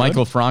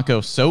Michael Franco,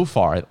 so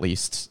far at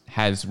least,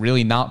 has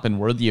really not been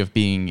worthy of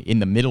being in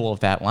the middle of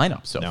that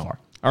lineup so far.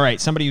 All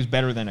right, somebody who's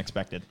better than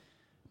expected.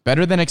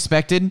 Better than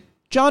expected,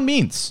 John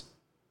Means.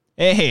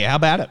 Hey, how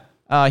about it?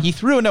 He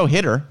threw a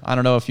no-hitter. I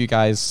don't know if you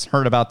guys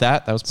heard about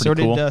that. That was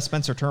pretty cool. So did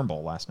Spencer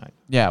Turnbull last night.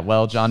 Yeah,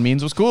 well, John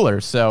Means was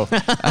cooler. So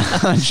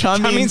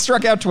John Means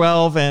struck out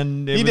 12,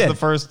 and it was the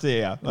first.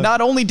 Yeah. Not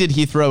only did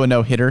he throw a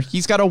no-hitter,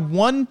 he's got a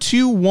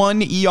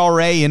 1.21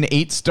 ERA in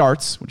 8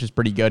 starts, which is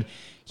pretty good.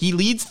 He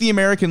leads the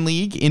American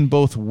League in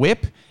both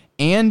WHIP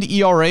and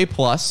ERA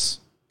plus,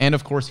 and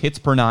of course hits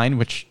per 9,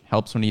 which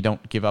helps when you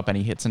don't give up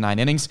any hits in 9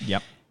 innings.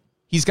 Yep.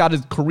 He's got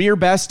his career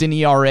best in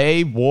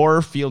ERA,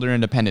 WAR, fielder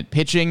independent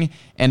pitching,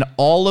 and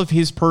all of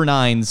his per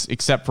 9s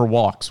except for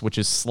walks, which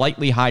is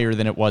slightly higher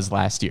than it was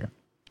last year.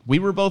 We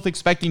were both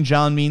expecting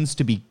John Means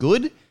to be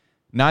good.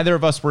 Neither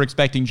of us were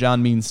expecting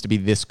John Means to be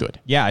this good.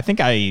 Yeah, I think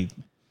I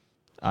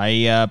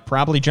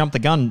probably jumped the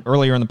gun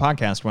earlier in the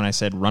podcast when I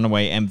said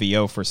runaway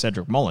MVO for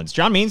Cedric Mullins.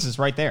 John Means is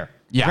right there.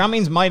 Yeah. John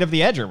Means might have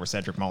the edge over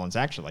Cedric Mullins,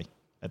 actually,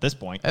 at this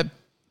point.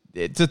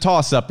 It's a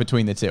toss-up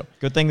between the two.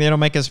 Good thing they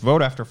don't make us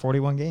vote after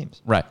 41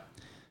 games. Right.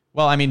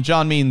 Well, I mean,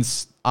 John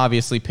Means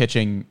obviously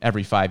pitching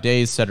every 5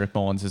 days. Cedric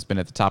Mullins has been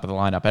at the top of the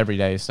lineup every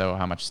day, so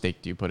how much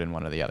stake do you put in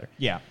one or the other?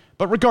 Yeah.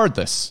 But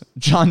regardless,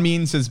 John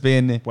Means has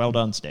been... Well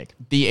done, Steak.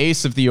 ...the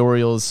ace of the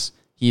Orioles.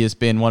 He has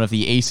been one of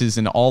the aces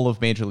in all of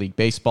Major League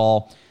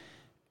Baseball.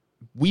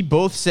 We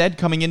both said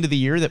coming into the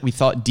year that we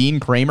thought Dean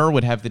Kramer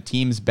would have the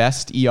team's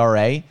best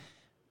ERA.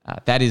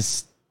 That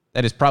is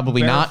that is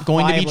probably not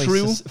going to be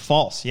true.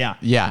 False, yeah.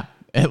 Yeah,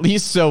 at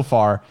least so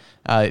far.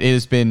 It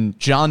has been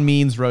John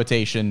Means'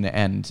 rotation,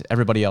 and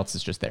everybody else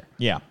is just there.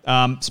 Yeah.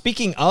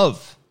 Speaking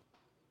of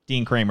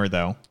Dean Kramer,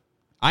 though,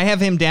 I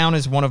have him down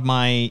as one of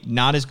my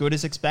not as good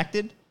as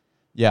expected.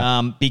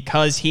 Yeah.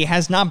 Because he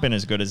has not been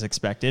as good as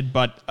expected.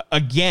 But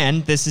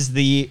again, this is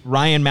the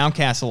Ryan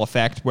Mountcastle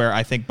effect, where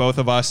I think both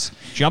of us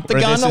jumped the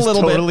gun a little bit. This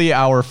is totally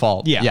our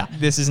fault. Yeah,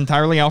 this is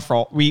entirely our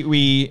fault.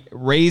 We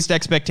raised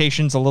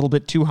expectations a little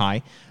bit too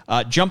high,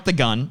 jumped the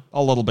gun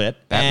a little bit.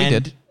 We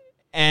did.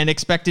 And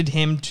expected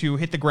him to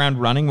hit the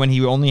ground running when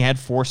he only had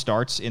 4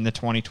 starts in the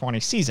 2020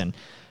 season.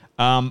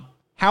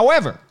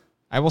 However,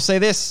 I will say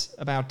this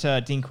about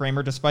Dean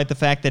Kramer, despite the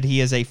fact that he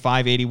has a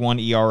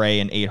 5.81 ERA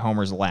and 8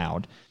 homers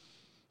allowed.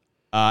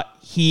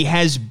 He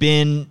has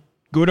been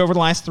good over the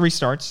last 3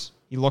 starts.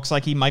 He looks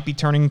like he might be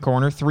turning a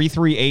corner.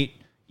 3.38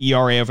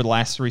 ERA over the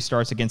last 3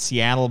 starts against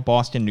Seattle,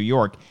 Boston, New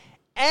York.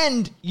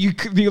 And you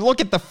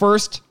look at the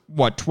first,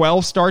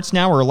 12 starts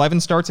now or 11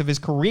 starts of his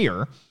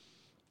career,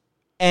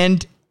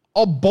 and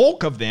a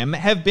bulk of them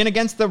have been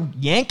against the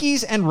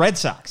Yankees and Red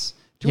Sox.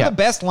 Two of the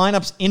best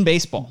lineups in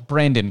baseball.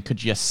 Brandon,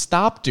 could you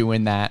stop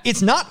doing that?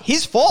 It's not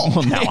his fault.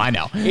 Well, no, I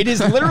know. It is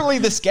literally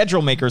the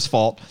schedule maker's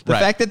fault. The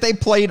fact that they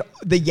played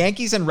the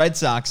Yankees and Red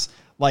Sox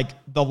like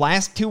the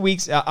last 2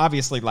 weeks,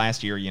 obviously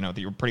last year,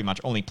 they were pretty much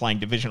only playing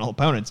divisional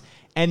opponents.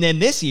 And then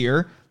this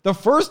year, the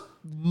first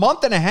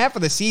month and a half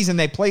of the season,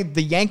 they played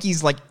the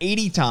Yankees like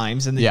 80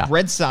 times and the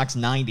Red Sox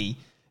 90.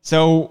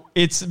 So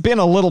it's been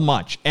a little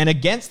much. And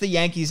against the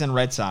Yankees and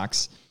Red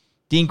Sox,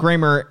 Dean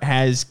Kramer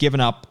has given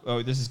up,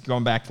 this is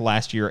going back to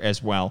last year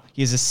as well.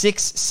 He has a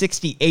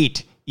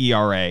 6.68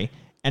 ERA.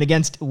 And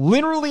against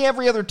literally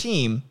every other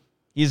team,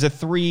 he has a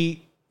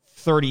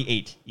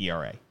 3.38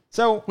 ERA.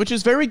 So, which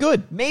is very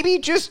good. Maybe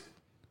just,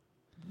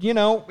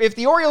 if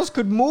the Orioles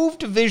could move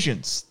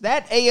divisions,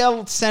 that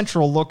AL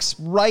Central looks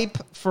ripe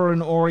for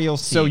an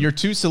Orioles team. So your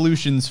 2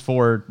 solutions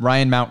for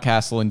Ryan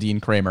Mountcastle and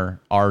Dean Kramer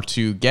are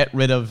to get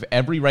rid of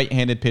every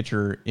right-handed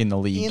pitcher in the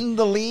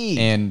league.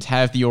 And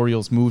have the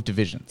Orioles move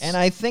divisions. And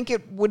I think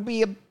it would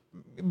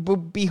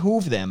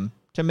behoove them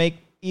to make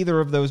either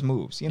of those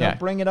moves.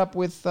 Bring it up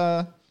with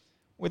the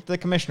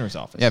commissioner's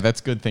office. Yeah,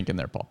 that's good thinking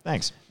there, Paul.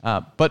 Thanks.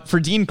 But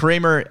for Dean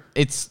Kramer,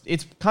 it's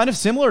kind of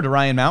similar to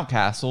Ryan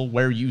Mountcastle,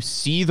 where you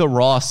see the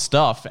raw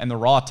stuff and the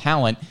raw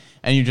talent,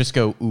 and you just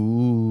go,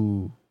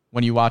 ooh,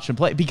 when you watch him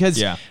play.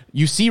 Because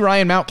you see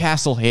Ryan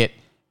Mountcastle hit,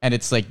 and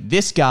it's like,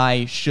 this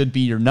guy should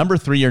be your number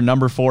 3 or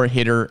number 4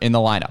 hitter in the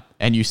lineup.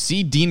 And you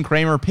see Dean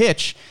Kramer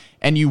pitch,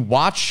 and you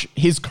watch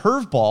his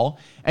curveball,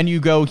 and you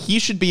go, he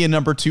should be a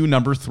number 2,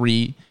 number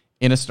 3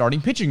 in a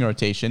starting pitching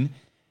rotation.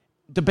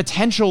 The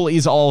potential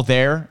is all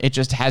there. It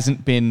just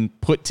hasn't been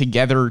put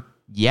together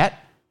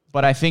yet.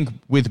 But I think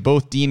with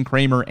both Dean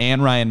Kramer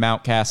and Ryan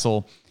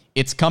Mountcastle,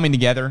 it's coming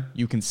together.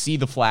 You can see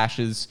the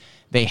flashes.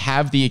 They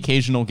have the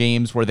occasional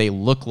games where they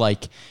look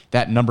like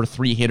that number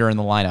 3 hitter in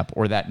the lineup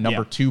or that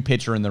number 2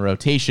 pitcher in the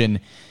rotation.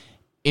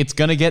 It's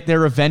going to get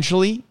there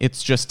eventually.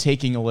 It's just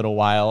taking a little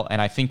while. And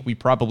I think we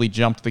probably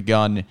jumped the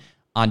gun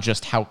on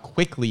just how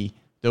quickly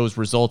those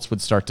results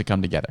would start to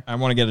come together. I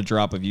want to get a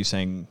drop of you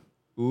saying,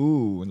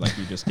 ooh, like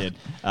you just did.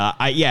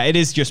 It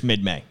is just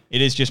mid-May.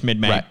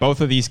 Right.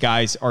 Both of these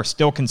guys are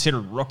still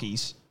considered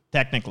rookies,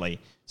 technically.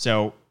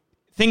 So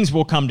things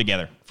will come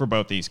together for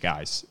both these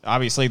guys.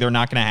 Obviously, they're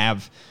not going to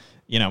have,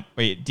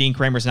 Dean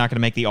Kramer's not going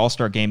to make the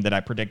All-Star game that I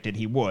predicted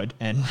he would,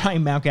 and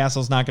Ryan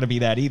Mountcastle's not going to be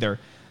that either.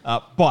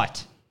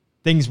 But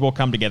things will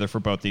come together for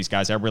both these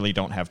guys. I really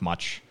don't have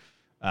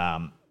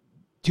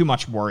too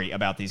much worry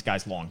about these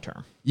guys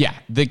long-term. Yeah,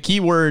 the key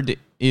word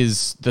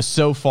is the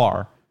so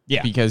far.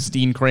 Yeah. Because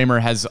Dean Kramer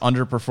has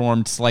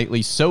underperformed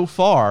slightly so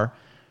far,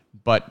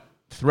 but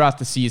throughout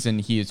the season,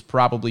 he is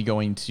probably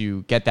going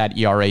to get that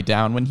ERA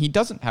down when he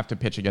doesn't have to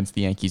pitch against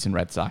the Yankees and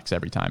Red Sox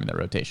every time in their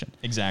rotation.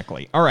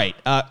 Exactly. All right.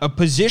 A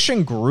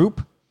position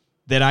group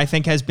that I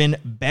think has been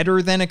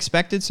better than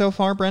expected so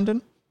far,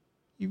 Brendan,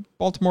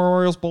 Baltimore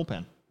Orioles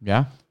bullpen.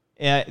 Yeah.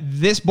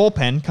 This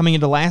bullpen coming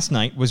into last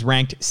night was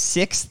ranked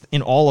 6th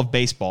in all of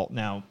baseball.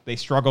 Now, they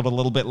struggled a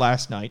little bit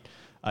last night.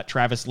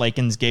 Travis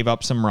Lakins gave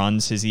up some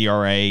runs. His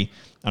ERA,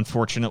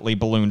 unfortunately,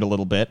 ballooned a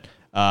little bit.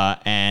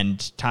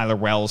 And Tyler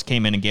Wells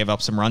came in and gave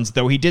up some runs,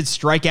 though he did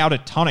strike out a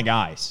ton of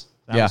guys.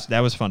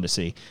 That was fun to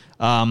see.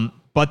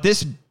 But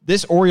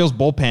this Orioles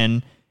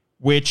bullpen,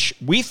 which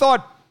we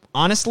thought,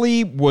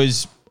 honestly,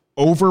 was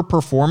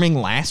overperforming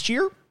last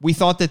year. We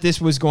thought that this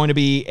was going to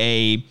be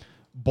a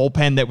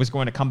bullpen that was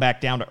going to come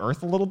back down to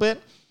earth a little bit,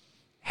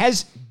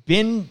 has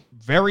been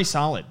very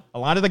solid. A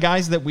lot of the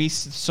guys that we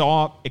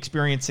saw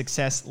experience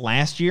success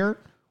last year,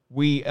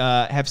 we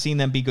have seen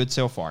them be good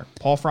so far.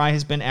 Paul Fry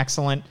has been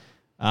excellent.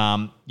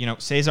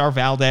 Cesar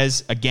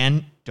Valdez,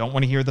 again, don't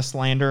want to hear the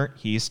slander.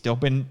 He's still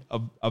been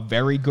a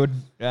very good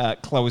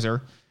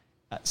closer.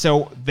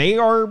 So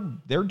they're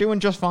doing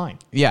just fine.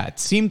 Yeah, it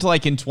seemed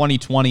like in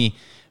 2020,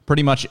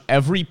 pretty much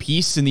every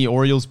piece in the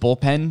Orioles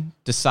bullpen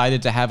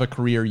decided to have a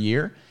career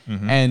year.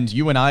 Mm-hmm. And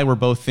you and I were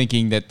both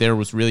thinking that there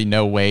was really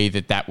no way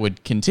that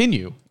would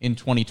continue in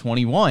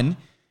 2021.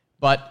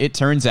 But it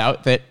turns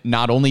out that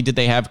not only did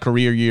they have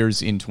career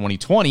years in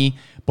 2020,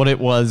 but it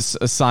was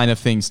a sign of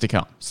things to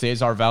come.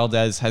 Cesar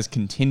Valdez has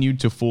continued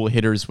to fool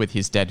hitters with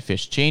his dead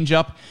fish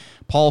changeup.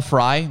 Paul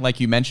Fry, like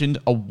you mentioned,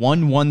 a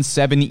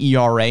 1.17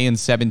 ERA in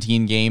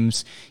 17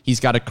 games. He's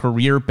got a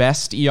career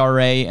best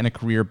ERA and a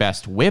career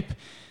best whip.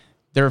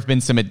 There have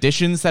been some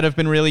additions that have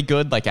been really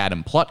good, like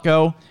Adam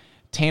Plutko.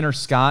 Tanner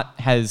Scott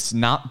has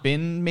not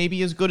been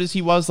maybe as good as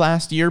he was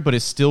last year, but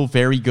is still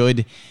very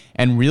good.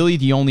 And really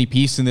the only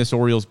piece in this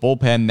Orioles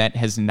bullpen that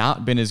has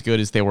not been as good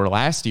as they were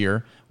last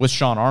year was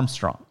Sean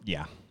Armstrong.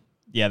 Yeah.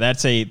 Yeah,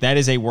 that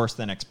is a worse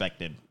than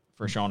expected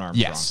for Sean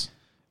Armstrong. Yes.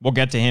 We'll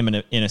get to him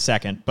in a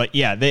second. But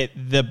yeah,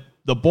 the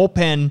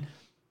bullpen,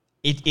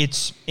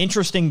 it's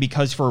interesting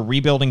because for a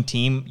rebuilding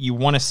team, you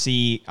want to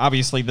see,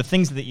 obviously, the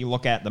things that you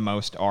look at the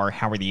most are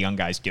how are the young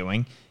guys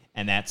doing,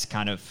 and that's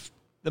kind of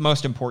the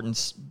most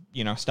important,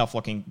 stuff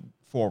looking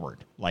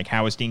forward. Like,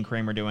 how is Dean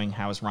Kramer doing?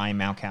 How is Ryan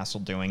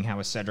Mountcastle doing? How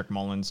is Cedric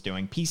Mullins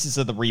doing? Pieces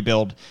of the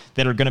rebuild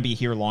that are going to be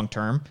here long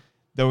term.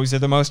 Those are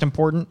the most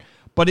important.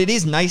 But it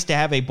is nice to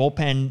have a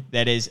bullpen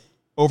that is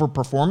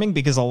overperforming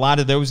because a lot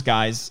of those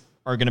guys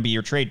are going to be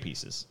your trade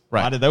pieces.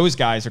 Right. A lot of those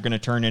guys are going to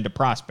turn into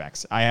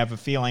prospects. I have a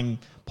feeling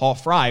Paul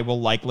Fry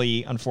will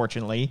likely,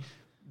 unfortunately,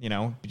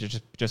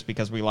 just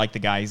because we like the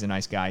guy, he's a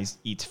nice guy, he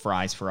eats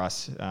fries for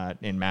us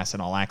in Mass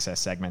and All Access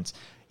segments.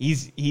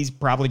 He's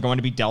probably going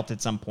to be dealt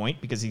at some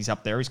point because he's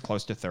up there. He's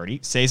close to 30.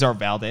 Cesar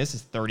Valdez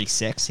is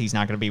 36. He's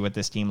not going to be with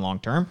this team long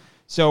term.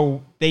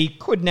 So they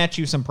could net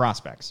you some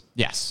prospects.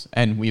 Yes,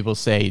 and we will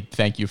say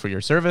thank you for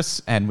your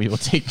service, and we will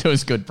take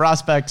those good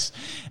prospects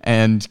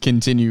and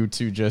continue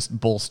to just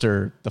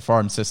bolster the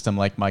farm system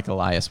like Mike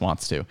Elias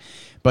wants to.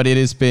 But it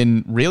has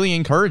been really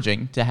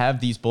encouraging to have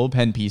these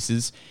bullpen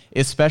pieces,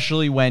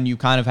 especially when you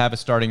kind of have a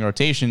starting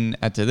rotation.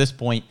 And to this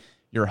point,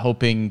 you're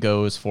hoping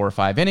goes 4 or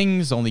 5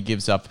 innings, only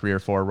gives up 3 or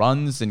 4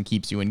 runs, and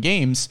keeps you in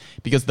games.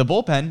 Because the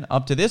bullpen,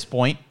 up to this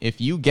point,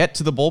 if you get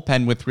to the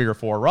bullpen with 3 or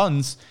 4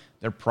 runs,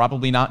 they're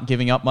probably not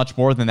giving up much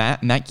more than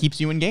that, and that keeps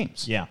you in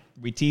games. Yeah,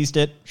 we teased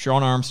it.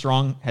 Sean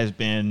Armstrong has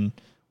been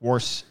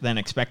worse than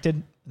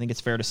expected. I think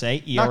it's fair to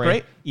say. Not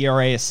great.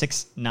 ERA is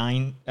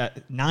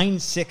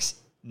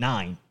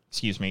 9.69.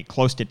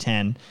 Close to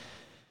 10.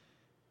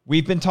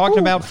 We've been talking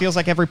about, feels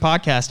like every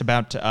podcast,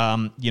 about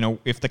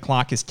if the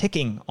clock is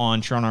ticking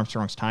on Sean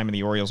Armstrong's time in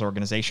the Orioles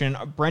organization.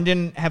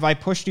 Brendan, have I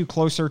pushed you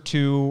closer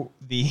to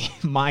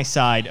my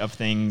side of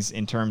things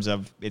in terms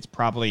of it's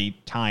probably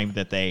time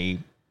that they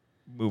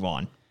move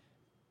on?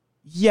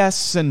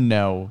 Yes and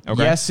no.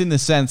 Okay. Yes, in the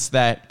sense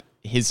that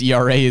his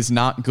ERA is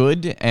not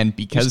good, and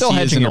because he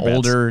is an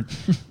older...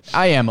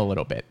 I am a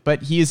little bit,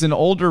 but he is an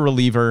older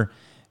reliever,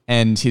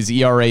 and his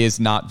ERA is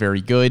not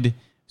very good,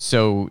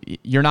 so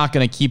you're not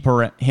going to keep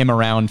him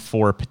around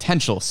for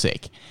potential's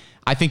sake.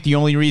 I think the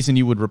only reason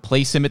you would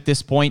replace him at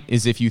this point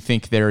is if you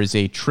think there is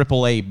a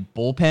AAA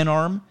bullpen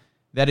arm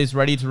that is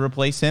ready to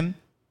replace him,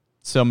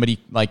 somebody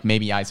like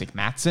maybe Isaac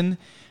Mattson,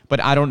 but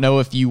I don't know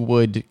if you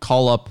would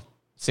call up,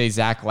 say,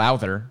 Zach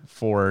Lowther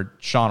for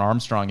Sean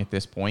Armstrong at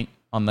this point,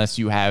 unless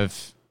you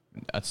have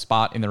a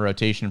spot in the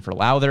rotation for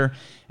Lowther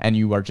and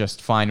you are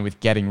just fine with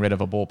getting rid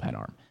of a bullpen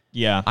arm.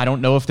 Yeah. I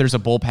don't know if there's a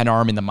bullpen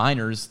arm in the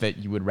minors that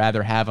you would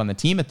rather have on the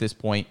team at this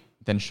point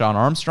than Sean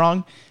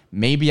Armstrong.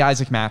 Maybe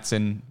Isaac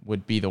Mattson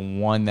would be the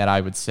one that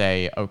I would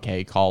say,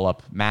 okay, call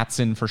up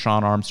Mattson for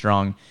Sean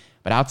Armstrong.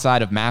 But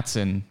outside of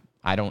Mattson,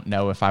 I don't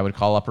know if I would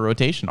call up a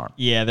rotation arm.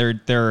 Yeah,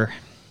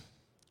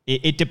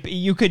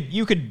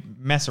 you could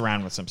mess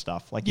around with some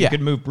stuff. Like you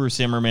could move Bruce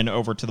Zimmerman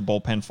over to the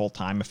bullpen full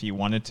time if you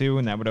wanted to,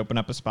 and that would open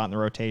up a spot in the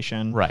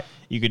rotation. Right.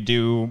 You could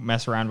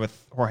mess around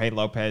with Jorge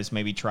Lopez,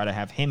 maybe try to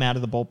have him out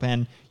of the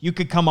bullpen. You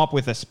could come up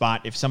with a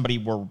spot if somebody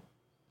were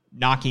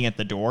knocking at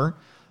the door.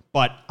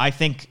 But I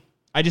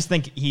just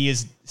think he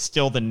is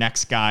still the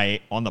next guy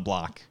on the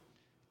block,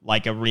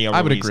 like a Rio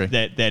Ruiz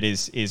that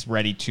is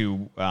ready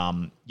to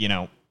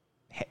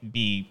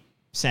be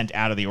sent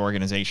out of the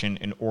organization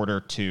in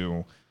order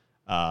to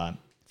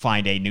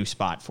find a new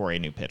spot for a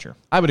new pitcher.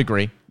 I would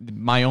agree.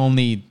 My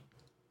only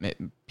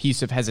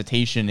piece of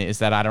hesitation is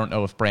that I don't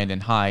know if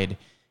Brandon Hyde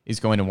is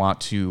going to want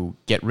to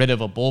get rid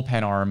of a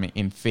bullpen arm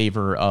in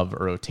favor of a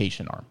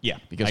rotation arm. Yeah.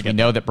 Because we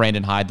know that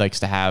Brandon Hyde likes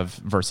to have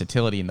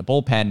versatility in the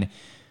bullpen.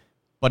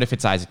 But if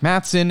it's Isaac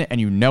Mattson and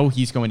you know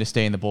he's going to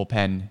stay in the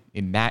bullpen,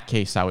 in that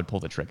case, I would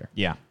pull the trigger.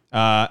 Yeah.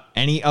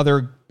 Any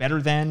other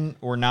better than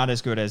or not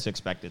as good as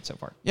expected so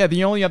far? Yeah,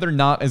 the only other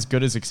not as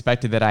good as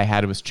expected that I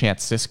had was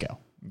Chance Sisco.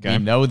 Okay.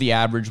 We know the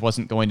average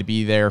wasn't going to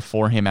be there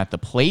for him at the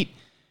plate,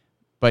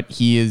 but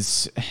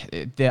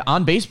the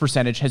on-base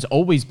percentage has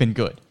always been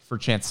good for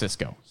Chance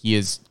Sisco. He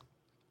has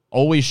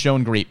always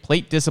shown great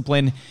plate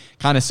discipline,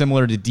 kind of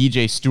similar to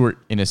DJ Stewart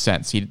in a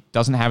sense. He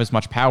doesn't have as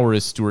much power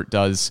as Stewart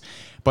does,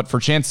 but for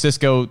Chance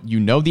Sisco, you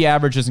know the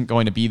average isn't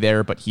going to be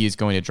there, but he is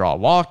going to draw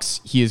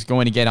walks. He is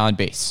going to get on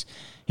base.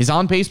 His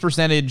on-base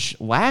percentage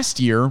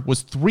last year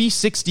was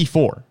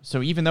 .364.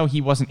 So even though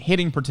he wasn't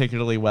hitting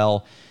particularly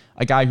well,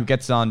 a guy who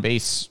gets on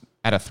base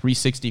at a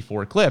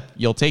 .364 clip,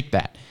 you'll take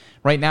that.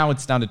 Right now,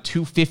 it's down to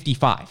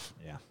 .255.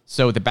 Yeah.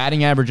 So the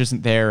batting average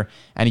isn't there,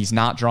 and he's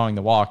not drawing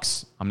the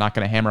walks. I'm not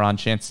going to hammer on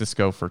Chance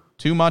Sisco for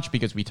too much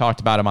because we talked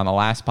about him on the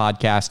last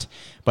podcast,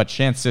 but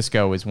Chance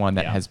Sisco is one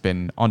that has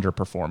been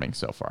underperforming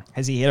so far.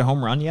 Has he hit a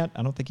home run yet?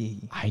 I don't think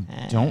he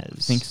don't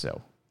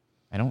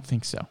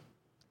think so.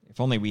 If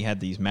only we had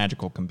these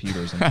magical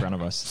computers in front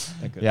of us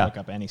that could look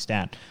up any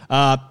stat.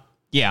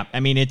 Yeah,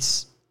 I mean,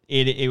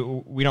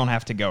 we don't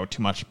have to go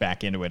too much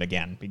back into it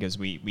again because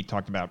we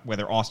talked about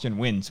whether Austin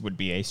Wynns would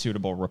be a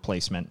suitable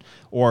replacement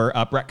or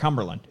Brett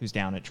Cumberland, who's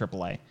down at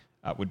AAA,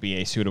 would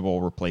be a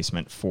suitable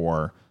replacement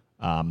for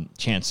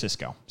Chance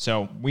Sisco.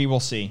 So we will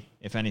see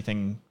if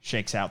anything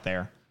shakes out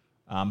there.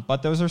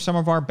 But those are some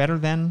of our better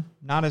than,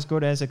 not as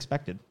good as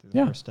expected through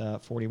the first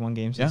 41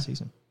 games this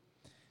season.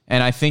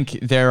 And I think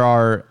there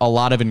are a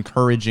lot of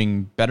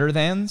encouraging better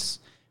thans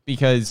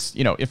because,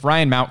 if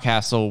Ryan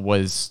Mountcastle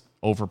was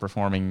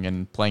overperforming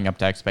and playing up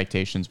to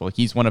expectations, well,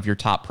 he's one of your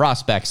top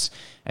prospects,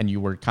 and you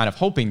were kind of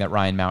hoping that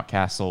Ryan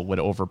Mountcastle would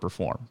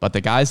overperform. But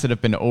the guys that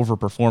have been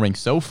overperforming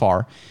so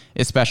far,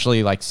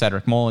 especially like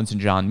Cedric Mullins and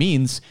John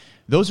Means,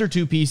 those are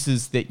two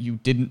pieces that you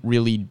didn't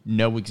really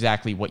know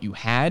exactly what you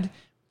had.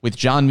 With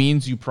John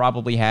Means, you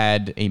probably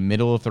had a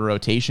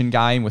middle-of-the-rotation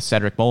guy, and with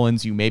Cedric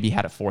Mullins, you maybe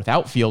had a fourth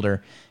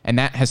outfielder, and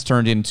that has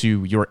turned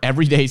into your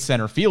everyday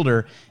center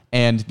fielder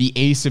and the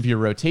ace of your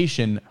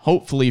rotation,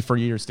 hopefully for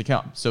years to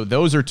come. So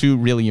those are two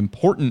really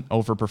important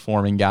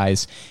overperforming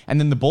guys. And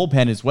then the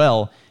bullpen as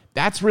well.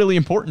 That's really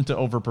important to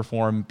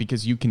overperform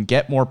because you can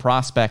get more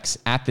prospects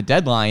at the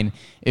deadline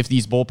if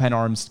these bullpen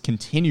arms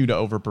continue to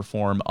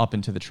overperform up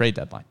into the trade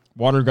deadline.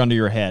 Water gun to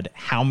your head.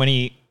 How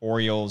many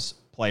Orioles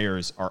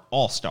players are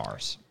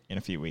all-stars in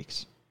a few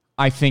weeks?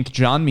 I think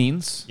John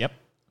Means. Yep.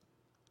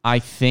 I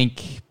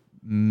think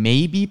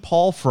maybe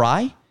Paul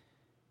Fry.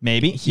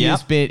 Maybe. He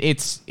has been.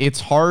 It's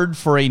hard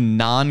for a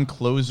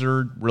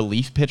non-closer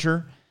relief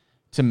pitcher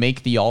to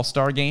make the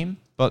All-Star game,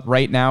 but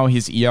right now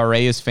his ERA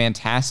is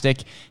fantastic.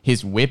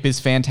 His WHIP is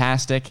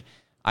fantastic.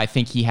 I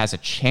think he has a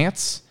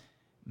chance.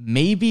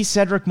 Maybe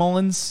Cedric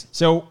Mullins.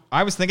 So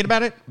I was thinking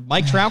about it.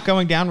 Mike Trout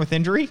going down with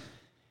injury.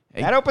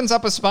 That opens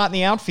up a spot in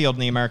the outfield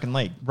in the American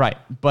League. Right.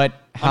 But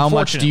how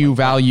much do you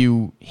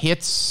value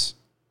hits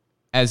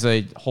as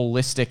a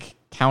holistic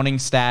counting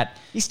stat?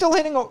 He's still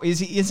hitting.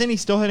 Isn't he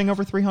still hitting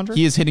over 300?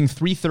 He is hitting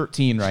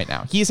 313 right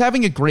now. He is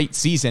having a great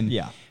season.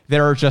 Yeah.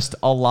 There are just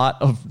a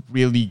lot of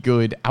really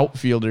good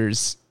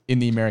outfielders in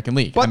the American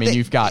League. But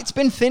you've got... It's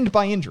been thinned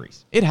by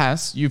injuries. It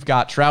has. You've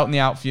got Trout in the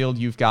outfield.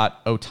 You've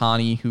got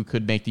Ohtani, who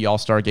could make the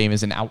All-Star game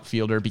as an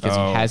outfielder because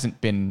he hasn't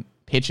been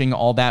pitching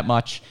all that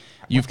much.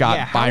 You've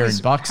got Byron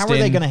Buxton. How are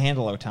they going to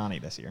handle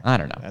Ohtani this year? I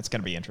don't know. That's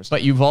going to be interesting.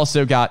 But you've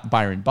also got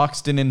Byron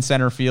Buxton in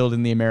center field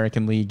in the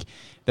American League.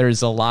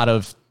 There's a lot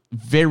of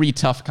very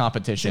tough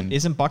competition.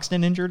 Isn't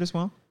Buxton injured as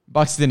well?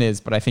 Buxton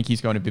is, but I think he's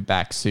going to be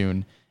back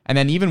soon. And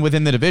then even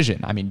within the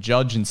division,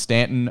 Judge and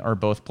Stanton are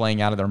both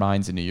playing out of their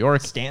minds in New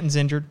York. Stanton's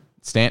injured.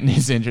 Stanton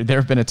is injured. There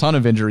have been a ton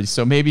of injuries,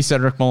 so maybe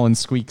Cedric Mullins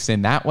squeaks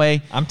in that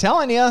way. I'm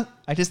telling you,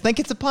 I just think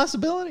it's a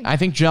possibility. I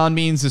think John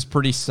Means is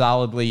pretty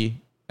solidly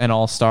an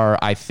all-star.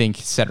 I think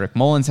Cedric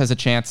Mullins has a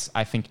chance.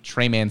 I think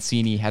Trey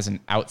Mancini has an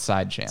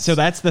outside chance. So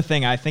that's the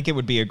thing. I think it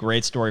would be a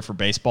great story for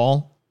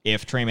baseball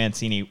if Trey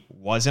Mancini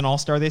was an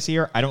all-star this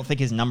year. I don't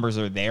think his numbers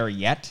are there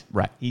yet.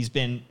 Right. He's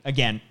been,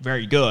 again,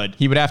 very good.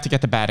 He would have to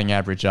get the batting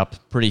average up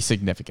pretty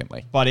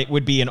significantly. But it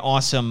would be an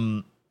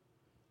awesome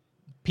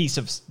piece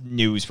of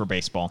news for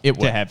baseball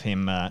to have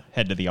him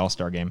head to the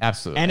all-star game.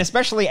 Absolutely. And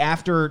especially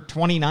after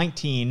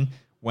 2019,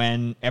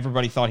 when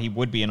everybody thought he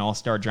would be an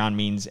all-star, John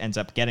Means ends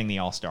up getting the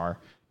all-star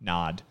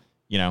nod,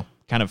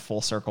 kind of full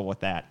circle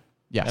with that.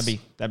 Yes.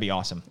 That'd be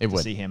awesome. It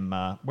would. See him.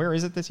 Where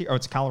is it this year? Oh,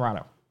 it's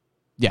Colorado.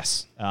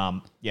 Yes.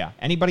 Yeah.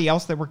 Anybody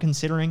else that we're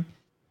considering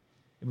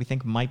that we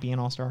think might be an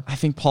all-star? I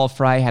think Paul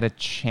Fry had a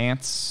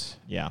chance.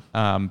 Yeah.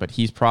 But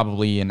he's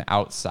probably an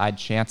outside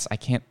chance.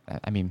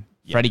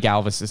 Freddie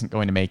Galvis isn't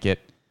going to make it.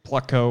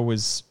 Plutko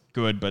was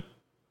good, but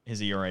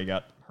his ERA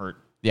got hurt.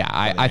 Yeah,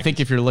 I think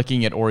if you're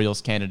looking at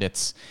Orioles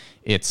candidates,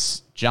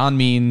 it's John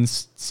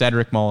Means,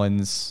 Cedric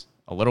Mullins,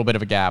 a little bit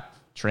of a gap,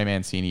 Trey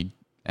Mancini,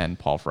 and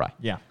Paul Fry.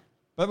 Yeah.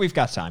 But we've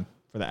got time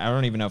for that. I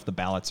don't even know if the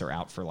ballots are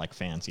out for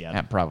fans yet.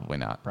 Yeah, probably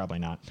not. Probably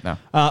not. No.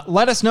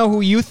 Let us know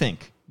who you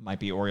think might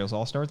be Orioles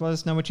All-Stars. Let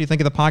us know what you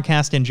think of the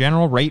podcast in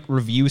general. Rate,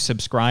 review,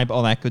 subscribe,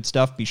 all that good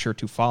stuff. Be sure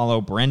to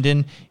follow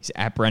Brendan. He's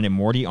at Brendan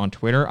Morty on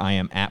Twitter. I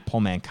am at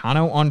Paul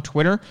Mancano on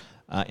Twitter.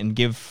 And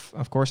give,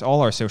 of course,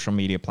 all our social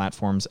media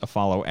platforms a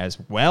follow as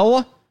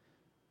well.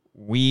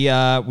 We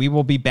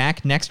will be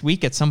back next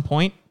week at some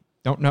point.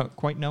 Don't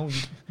quite know.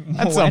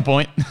 At some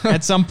point.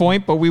 At some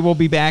point, but we will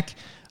be back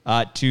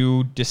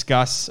to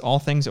discuss all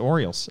things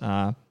Orioles.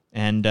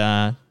 And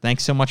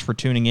thanks so much for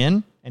tuning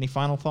in. Any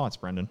final thoughts,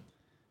 Brendan?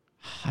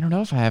 I don't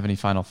know if I have any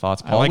final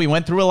thoughts, Paul. We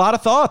went through a lot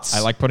of thoughts. I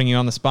like putting you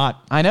on the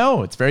spot. I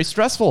know. It's very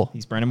stressful.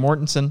 He's Brendan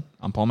Mortensen.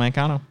 I'm Paul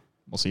Mancano.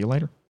 We'll see you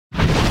later.